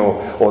stick on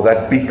or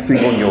that big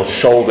thing on your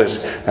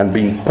shoulders and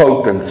being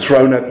poked and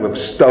thrown at with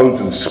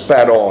stones and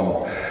spat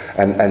on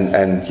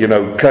and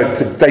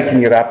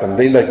taking it up and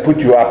then they put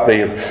you up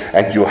there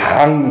and you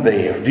hung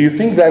there. Do you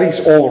think that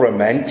is all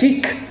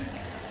romantic?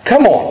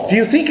 Come on, do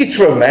you think it's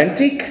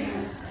romantic?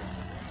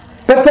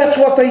 But that's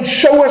what they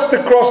show us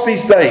the cross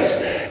these days.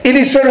 It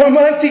is a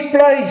romantic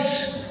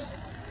place.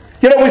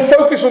 We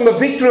focus on the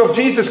victory of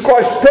Jesus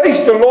Christ.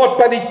 Praise the Lord,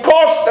 but it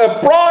cost a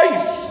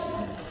price.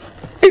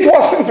 It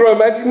wasn't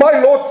romantic.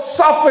 My Lord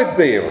suffered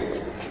there.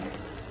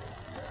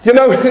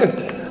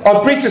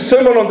 I'll preach a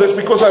sermon on this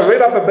because I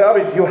read up about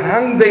it. You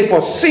hung there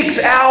for 6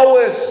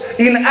 hours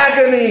in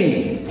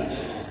agony.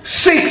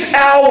 6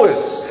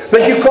 hours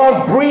that you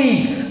can't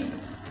breathe.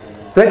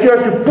 That you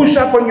have to push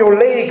up on your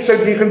legs so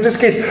that you can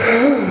just get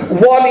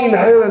one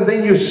inhale and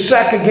then you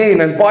suck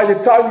again. And by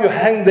the time you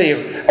hang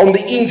there on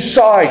the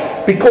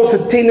inside, because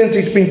the tendons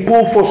has been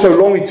pulled for so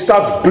long, it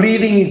starts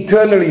bleeding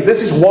internally.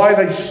 This is why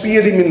they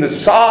speared him in the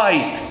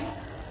side.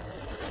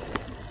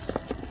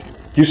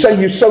 You say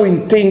you're so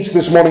intense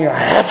this morning. I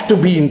have to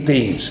be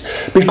intense.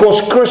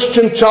 Because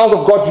Christian child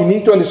of God, you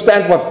need to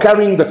understand what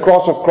carrying the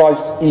cross of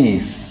Christ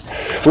is.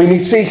 When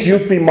He says,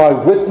 you'd be my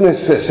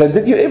witnesses. And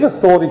did you ever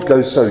thought it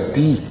goes so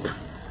deep?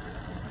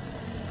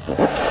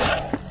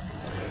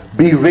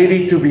 Be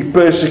ready to be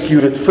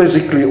persecuted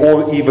physically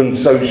or even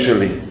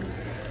socially.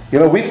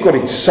 We've got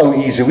it so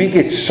easy. We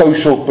get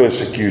social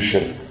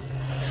persecution.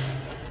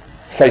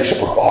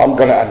 Facebook, I'm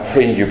going to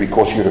unfriend you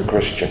because you're a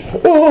Christian.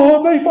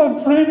 Oh, they've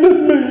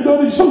unfriended me.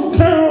 That is so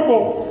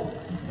terrible.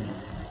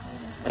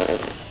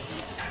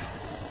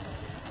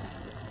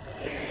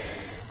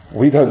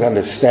 We don't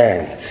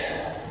understand.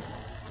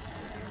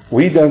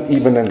 We don't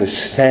even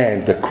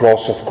understand the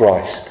cross of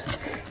Christ.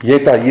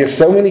 Yet I hear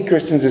so many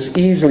Christians just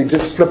easily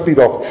just flip it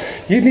off.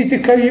 You need to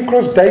carry your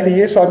cross daily.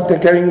 Yes, I'm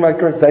carrying my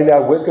cross daily. I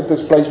work at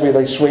this place where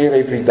they swear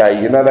every day.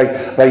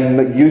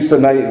 They use the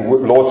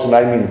Lord's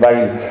name in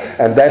vain.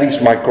 And that is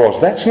my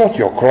cross. That's not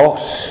your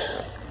cross.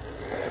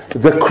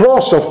 The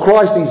cross of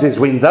Christ, He says,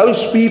 when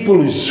those people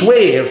who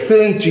swear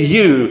turn to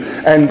you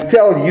and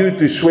tell you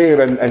to swear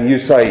and you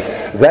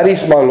say, that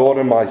is my Lord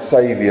and my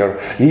Savior.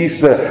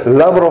 He's the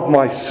lover of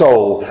my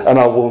soul and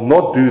I will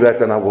not do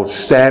that and I will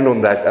stand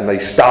on that, and they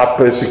start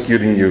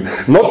persecuting you.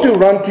 Not to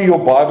run to your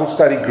Bible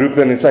study group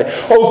then and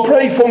say, oh,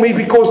 pray for me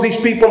because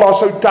these people are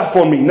so tough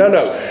on me. No.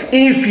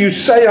 If you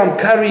say I'm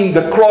carrying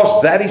the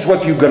cross, that is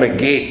what you're going to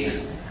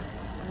get.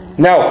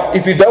 Now,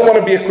 if you don't want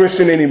to be a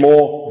Christian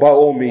anymore, by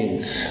all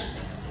means,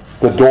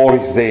 the door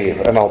is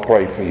there and I'll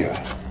pray for you.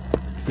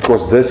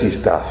 Because this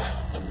is tough.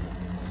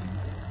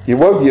 You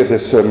won't hear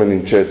this sermon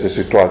in churches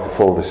who try to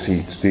fill the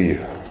seats, do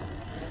you?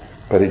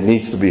 But it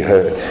needs to be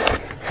heard.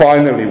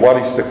 Finally,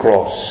 what is the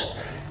cross?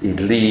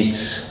 It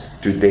leads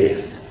to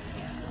death.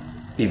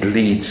 It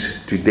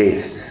leads to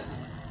death.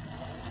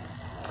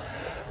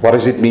 What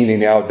does it mean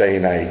in our day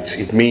and age?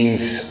 It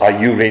means,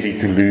 are you ready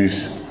to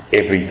lose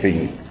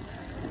everything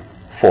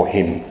for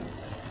Him?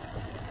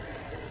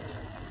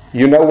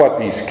 You know what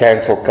is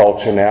cancel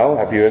culture now?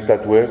 Have you heard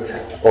that word?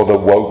 Or the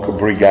woke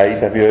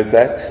brigade, have you heard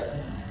that?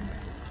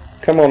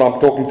 Come on,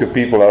 I'm talking to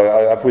people.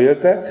 Have we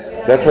heard that?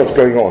 Yeah. That's what's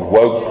going on.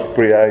 Woke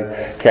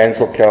brigade,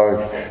 cancel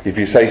culture. If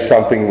you say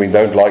something we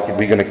don't like it,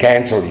 we're going to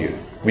cancel you.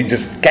 We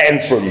just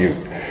cancel you.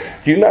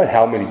 Do you know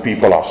how many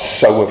people are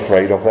so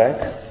afraid of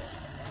that?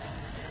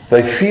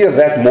 They fear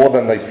that more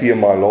than they fear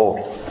my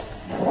Lord.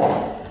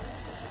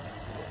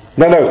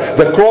 No,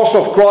 the cross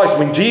of Christ,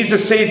 when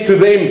Jesus said to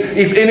them,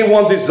 if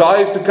anyone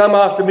desires to come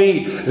after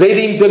me, let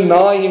him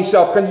deny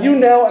himself. Can you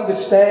now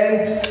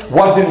understand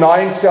what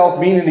deny himself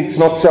means? And it's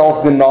not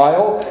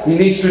self-denial. He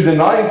needs to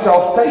deny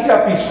himself, take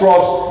up his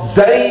cross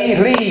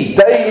daily,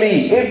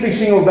 every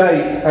single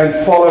day,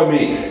 and follow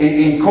me.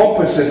 It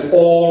encompasses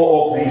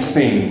all of these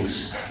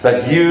things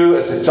that you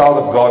as a child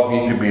of God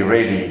need to be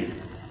ready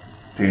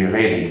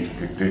to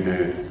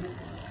do.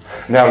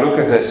 Now look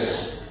at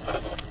this.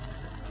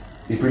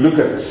 If we look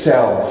at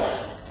self,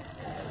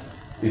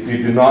 if you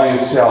deny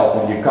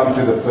yourself and you come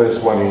to the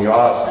first one and you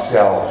ask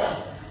self,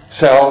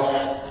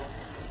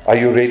 Are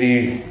you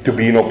ready to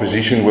be in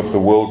opposition with the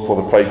world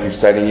for the faith you're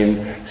standing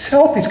in?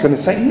 Self is going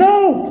to say,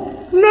 no.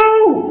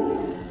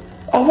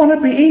 I want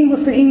to be in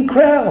with the in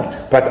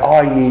crowd. But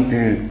I need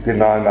to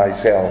deny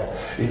myself.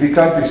 If you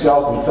come to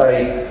self and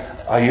say,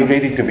 are you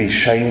ready to be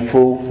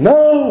shameful?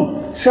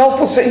 No. Self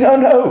will say,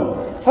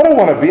 no. I don't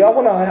want to be. I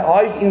want to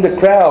hide in the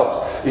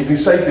crowds. If you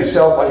say to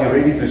self, are you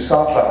ready to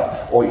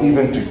suffer or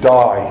even to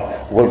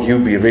die? Will you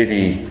be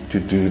ready to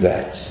do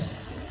that?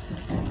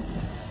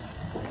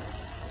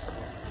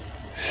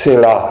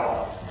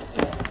 Selah.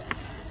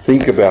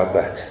 Think about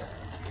that.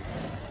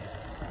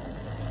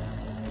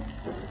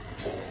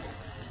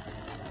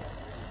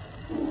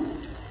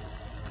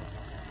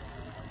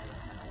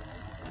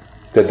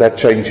 Did that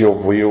change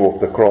your view of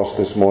the cross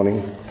this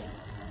morning?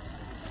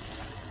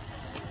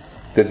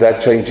 Did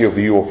that change your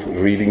view of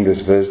reading this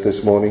verse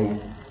this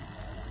morning?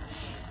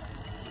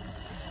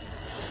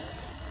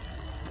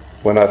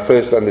 When I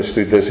first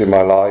understood this in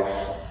my life,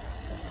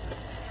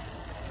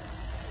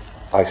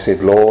 I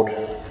said, Lord,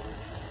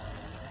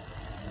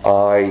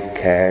 I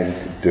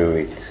can't do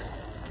it.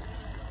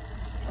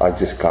 I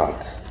just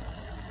can't.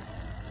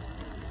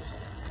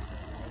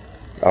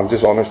 I'm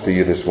just honest to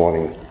you this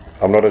morning.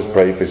 I'm not as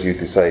brave as you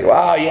to say,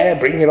 wow, yeah,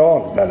 bring it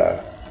on.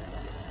 No.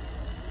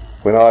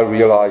 When I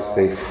realized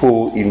the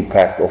full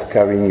impact of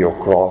carrying your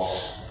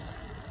cross,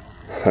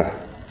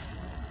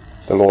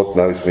 the Lord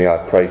knows me. I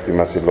prayed to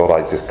him. I said, Lord,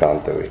 I just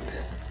can't do it.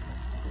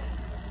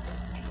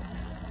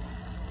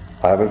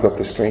 I haven't got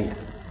the strength.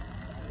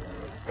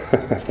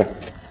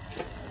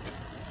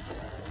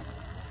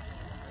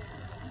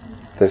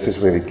 This is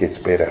where it gets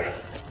better.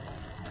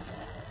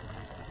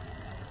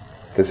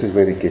 This is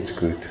where it gets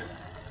good.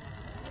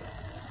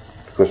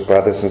 Because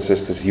brothers and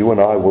sisters, you and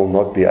I will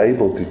not be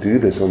able to do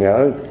this on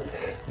our own.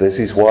 This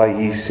is why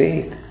he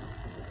said,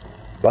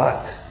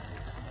 but.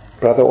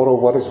 Brother Oro,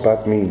 what does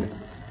but mean?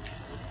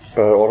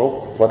 Brother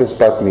Oro, what does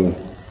but mean?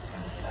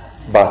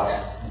 But.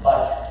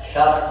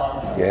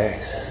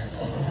 Yes.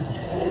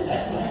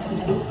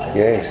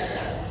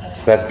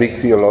 Yes. That big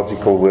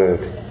theological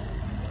word.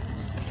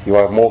 You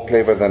are more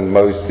clever than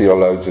most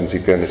theologians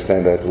if you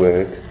understand that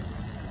word.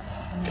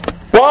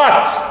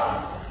 But.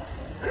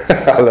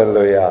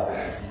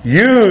 Hallelujah.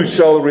 You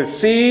shall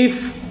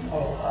receive.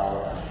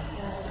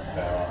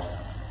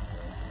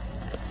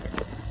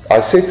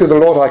 I said to the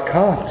Lord, I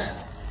can't.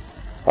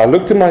 I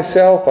looked at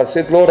myself. I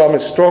said, Lord, I'm a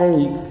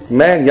strong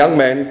man, young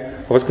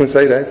man. I was going to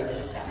say that.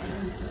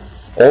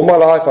 All my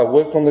life I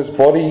worked on this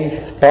body,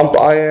 pump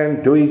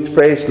iron, do it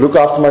press, look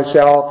after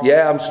myself.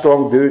 Yeah, I'm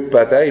strong, dude,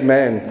 but hey,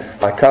 man,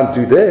 I can't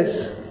do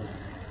this.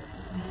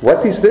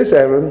 What is this,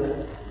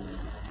 Aaron?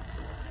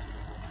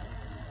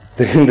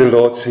 Then the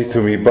Lord said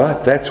to me,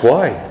 but that's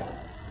why.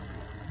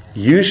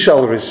 You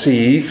shall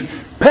receive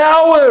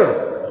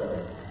power.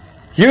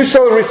 You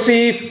shall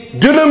receive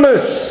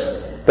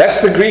dunamis. That's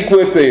the Greek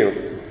word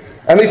there.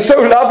 And it's so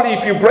lovely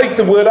if you break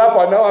the word up.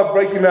 I know I'm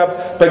breaking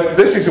up, but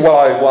this is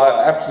why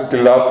I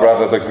absolutely love,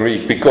 brother, the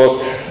Greek. Because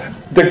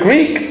the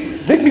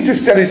Greek, let me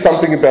just tell you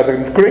something about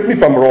it. Correct me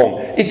if I'm wrong.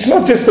 It's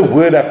not just the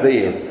word up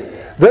there.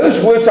 Those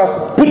words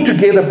are put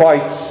together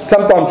by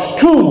sometimes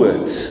two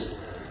words.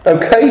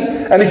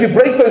 Okay? And if you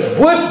break those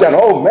words down,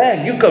 oh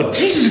man, you go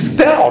Jesus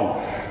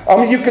down. I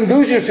mean, you can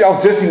lose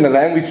yourself just in the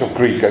language of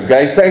Greek,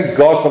 okay? Thanks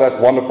God for that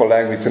wonderful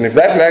language. And if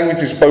that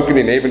language is spoken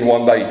in heaven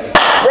one day,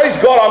 praise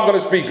God, I'm going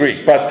to speak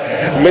Greek. But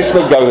let's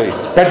not go there.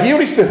 But here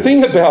is the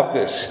thing about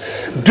this.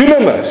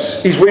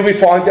 Dunamis is where we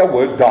find our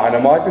word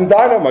dynamite and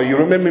dynamo. You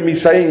remember me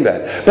saying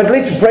that. But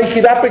let's break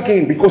it up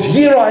again. Because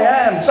here I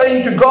am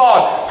saying to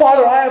God,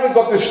 Father, I haven't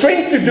got the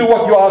strength to do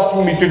what you're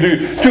asking me to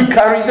do, to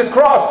carry the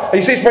cross.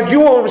 He says, but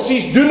you will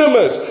receive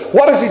dunamis.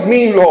 What does it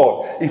mean,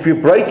 Lord? If you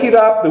break it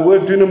up, the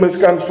word dunamis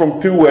comes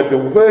from two words.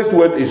 The first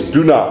word is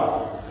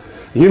duna.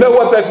 You know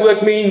what that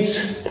word means?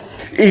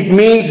 It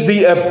means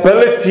the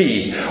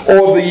ability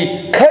or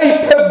the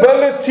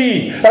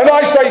capability. And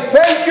I say,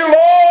 thank you,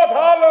 Lord.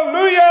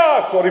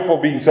 Hallelujah. Sorry for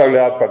being so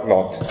loud, but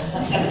not.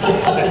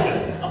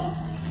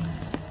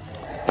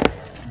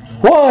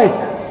 Why?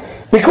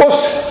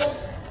 Because,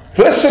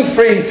 listen,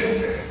 friend,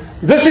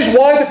 this is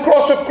why the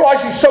cross of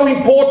Christ is so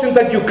important,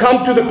 that you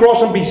come to the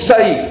cross and be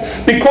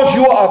saved. Because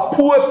you are a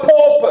poor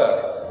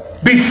pauper.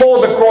 Before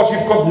the cross,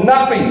 you've got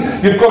nothing.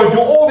 You've got to do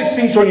all these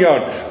things on your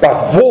own.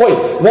 But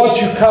boy, once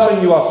you come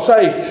and you are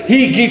saved,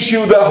 He gives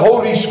you the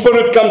Holy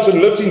Spirit, comes and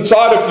lives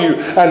inside of you.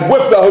 And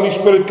with the Holy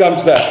Spirit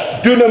comes the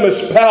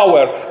dunamis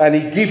power. And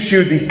He gives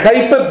you the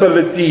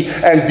capability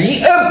and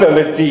the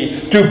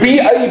ability to be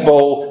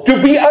able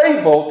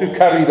to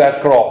carry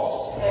that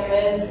cross.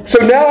 Amen. So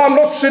now I'm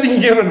not sitting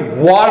here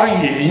and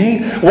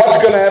worrying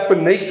what's going to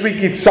happen next week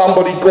if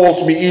somebody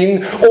calls me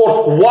in,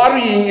 or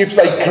worrying if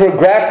they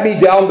grab me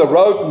down the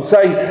road and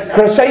say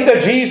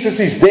that Jesus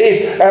is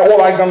dead,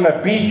 or I'm going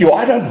to beat you.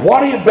 I don't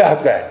worry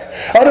about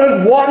that. I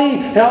don't worry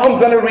how I'm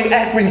going to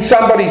react when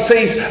somebody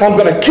says I'm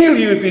going to kill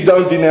you if you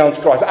don't denounce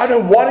Christ. I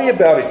don't worry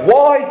about it.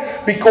 Why?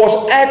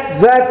 Because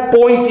at that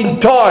point in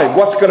time,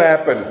 what's going to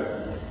happen?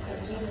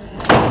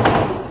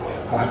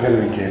 I've got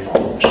to be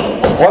careful.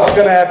 What's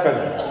going to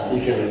happen?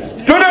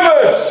 Dunamis!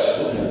 verse.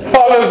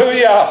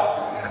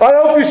 Hallelujah. I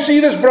hope you see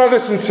this,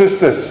 brothers and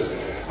sisters.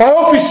 I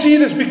hope you see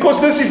this,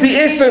 because this is the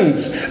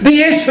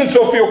essence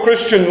of your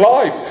Christian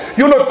life.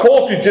 You're not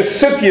called to just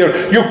sit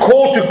here. You're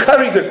called to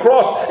carry the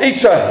cross.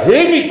 It's a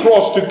heavy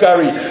cross to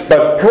carry,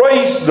 but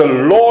praise the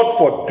Lord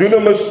for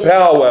dunamis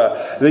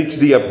power. It's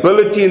the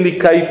ability and the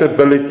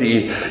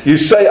capability. You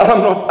say, I'm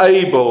not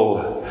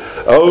able.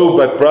 Oh,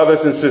 but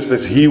brothers and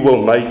sisters, He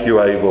will make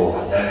you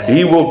able.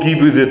 He will give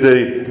you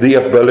the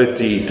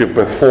ability to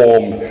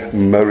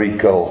perform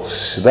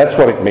miracles. That's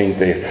what it meant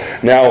there.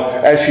 Now,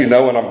 as you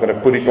know, and I'm going to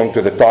put it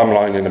onto the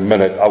timeline in a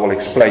minute, I will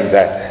explain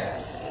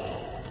that.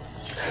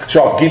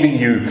 So I've given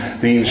you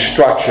the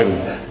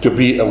instruction to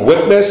be a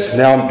witness.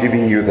 Now I'm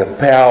giving you the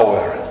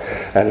power.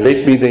 And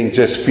let me then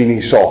just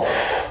finish off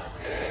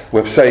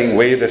with saying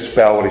where this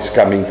power is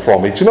coming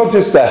from. It's not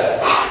just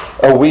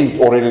a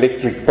wind or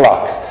electric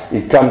plug.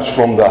 It comes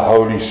from the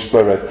Holy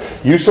Spirit.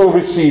 You shall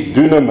receive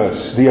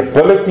dunamis, the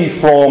ability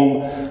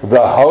from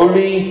the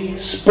Holy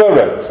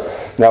Spirit.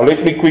 Now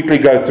let me quickly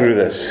go through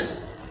this.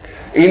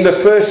 In the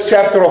first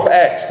chapter of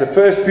Acts, the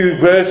first few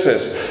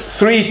verses,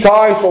 3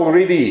 times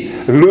already,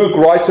 Luke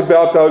writes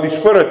about the Holy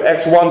Spirit.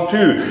 Acts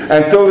 1:2,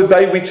 until the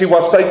day which He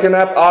was taken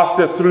up,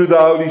 after through the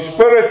Holy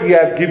Spirit He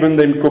had given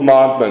them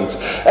commandments.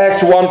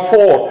 Acts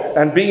 1:4,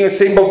 and being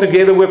assembled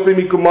together with them,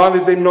 He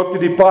commanded them not to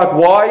depart.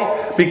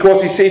 Why?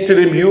 Because He said to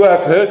them, you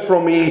have heard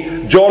from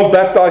me, John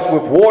baptized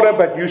with water,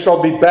 but you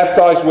shall be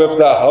baptized with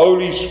the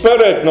Holy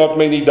Spirit not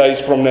many days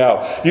from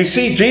now. You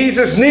see,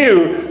 Jesus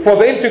knew for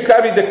them to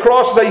carry the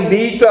cross, they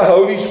need the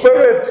Holy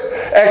Spirit.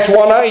 Acts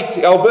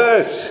 1:8, our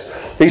verse.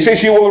 He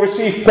says, you will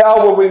receive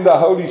power when the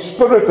Holy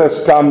Spirit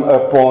has come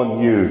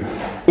upon you.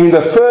 In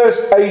the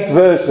first 8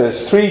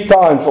 verses, 3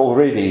 times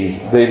already,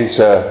 there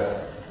is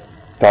a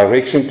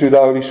direction to the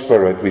Holy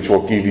Spirit which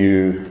will give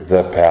you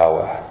the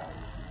power.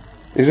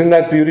 Isn't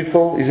that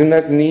beautiful? Isn't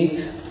that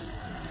neat?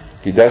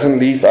 He doesn't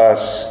leave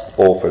us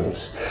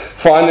orphans.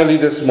 Finally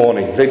this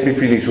morning, let me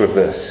finish with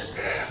this.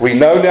 We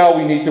know now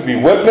we need to be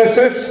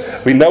witnesses.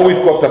 We know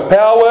we've got the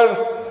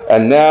power.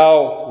 And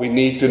now we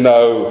need to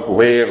know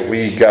where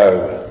we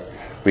go.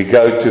 We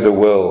go to the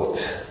world.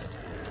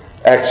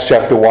 Acts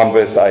chapter 1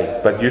 verse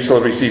 8. But you shall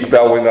receive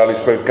power when the Holy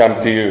Spirit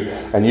come to you,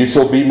 and you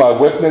shall be my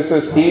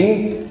witnesses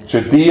in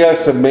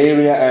Judea,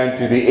 Samaria, and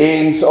to the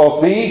ends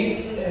of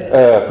the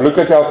earth. Look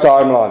at our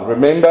timeline.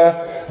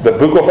 Remember, the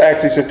book of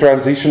Acts is a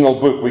transitional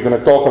book. We're going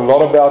to talk a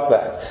lot about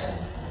that.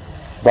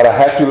 But I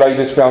had to lay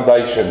this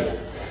foundation.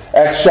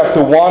 Acts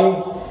chapter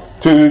 1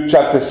 to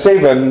chapter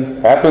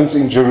 7 happens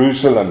in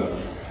Jerusalem.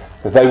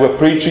 They were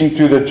preaching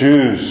to the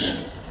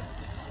Jews.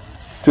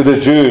 To the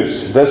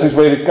Jews. This is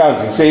where it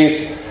comes. He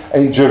says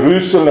in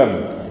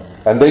Jerusalem.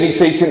 And then he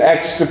says in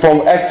Acts,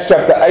 from Acts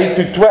chapter 8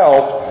 to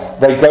 12,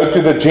 they go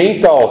to the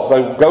Gentiles.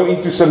 They go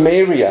into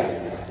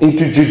Samaria,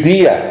 into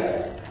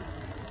Judea.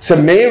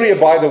 Samaria,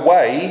 by the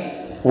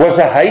way, was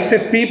a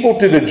hated people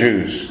to the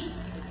Jews.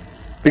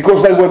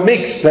 Because they were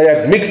mixed. They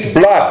had mixed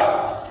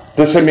blood,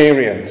 the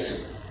Samaritans.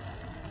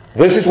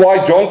 This is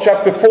why John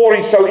chapter 4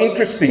 is so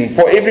interesting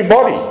for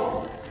everybody.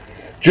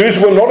 Jews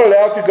were not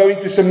allowed to go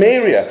into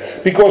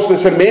Samaria because the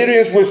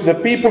Samaritans was the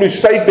people who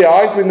stayed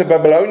behind when the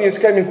Babylonians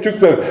came and took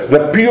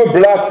the pure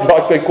blood,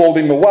 like they called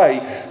him,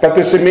 away. But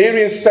the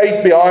Samaritans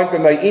stayed behind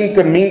and they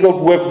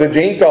intermingled with the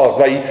Gentiles.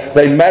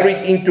 They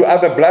married into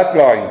other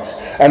bloodlines.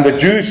 And the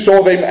Jews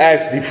saw them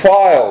as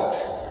defiled.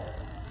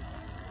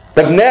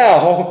 But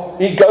now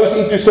he goes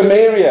into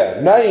Samaria,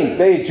 named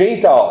there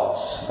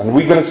Gentiles. And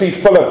we're going to see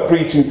Philip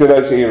preaching to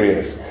those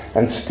areas.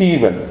 And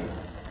Stephen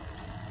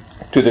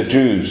to the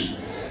Jews.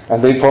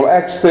 And then from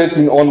Acts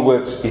 13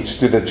 onwards, it's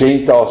to the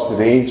Gentiles, to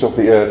the ends of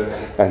the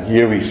earth. And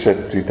here we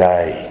sit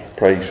today.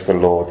 Praise the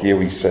Lord. Here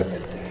we sit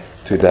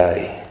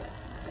today.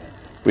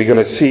 We're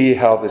going to see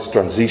how this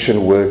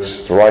transition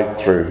works right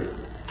through.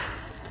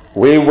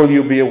 Where will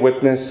you be a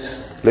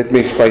witness? Let me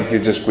explain to you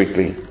just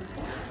quickly.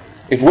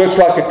 It works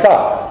like a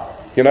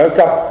cup. You know, a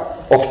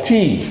cup of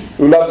tea.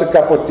 Who loves a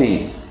cup of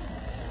tea?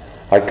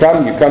 You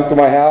come to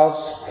my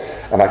house.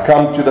 And I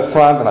come to the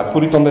front and I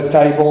put it on the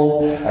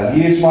table. And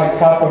here's my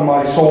cup and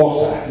my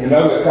saucer. You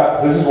know, a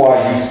cup. This is why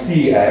I use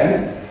tea,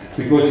 Anne.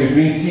 Because you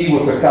drink tea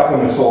with a cup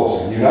and a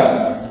saucer. You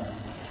know?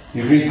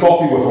 You drink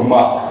coffee with a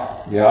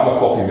mug. Yeah, I'm a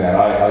coffee man.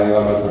 I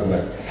must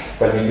admit.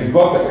 But if you've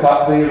got the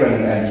cup there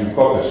and you've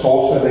got the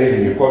saucer there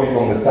and you've got it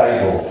on the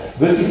table,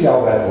 this is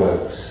how that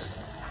works.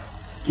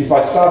 If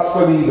I start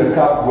filling the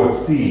cup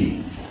with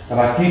tea and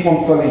I keep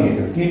on filling it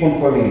and keep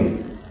on filling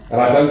it and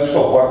I don't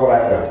stop, what will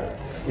happen?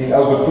 It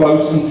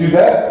overflows into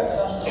the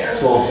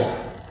saucer.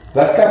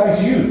 That cup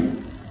is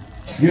you.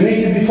 You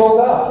need to be filled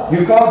up.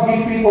 You can't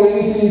give people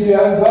anything if you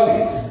haven't got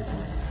it.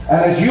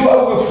 And as you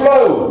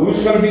overflow,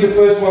 who's going to be the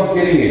first ones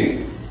getting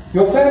it?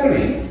 Your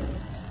family.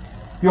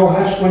 Your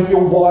husband,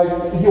 your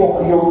wife,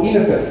 your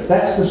innocent.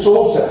 That's the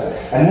saucer.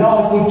 And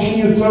now I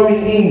continue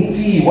throwing in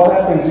tea. What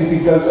happens if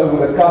it goes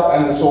over the cup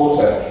and the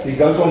saucer? It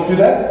goes onto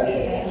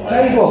the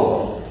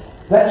table.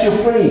 That's your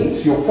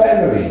friends, your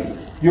family.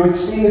 Your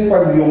extended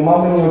family, your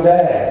mum and your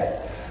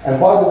dad.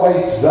 And by the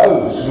way, it's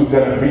those who are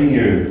going to bring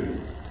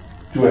you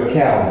to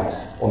account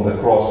on the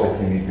cross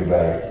that you need to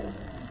bear.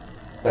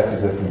 That's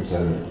a different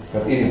sermon.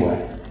 But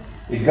anyway,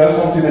 it goes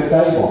onto the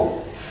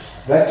table.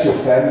 That's your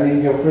family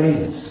and your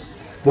friends.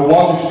 The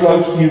ones who's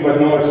close to you but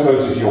not as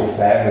close as your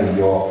family,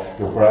 your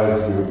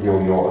brothers,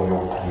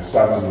 your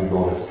sons and your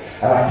daughters.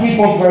 And I keep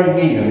on throwing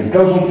in, and it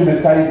goes onto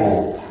the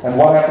table. And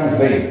what happens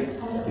then?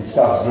 It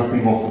starts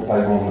dripping off the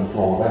table on the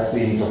floor. That's the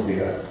ends of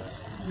the earth.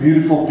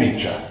 Beautiful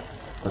picture.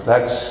 But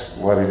that's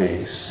what it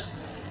is.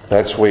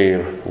 That's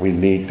where we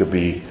need to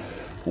be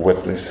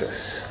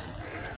witnesses.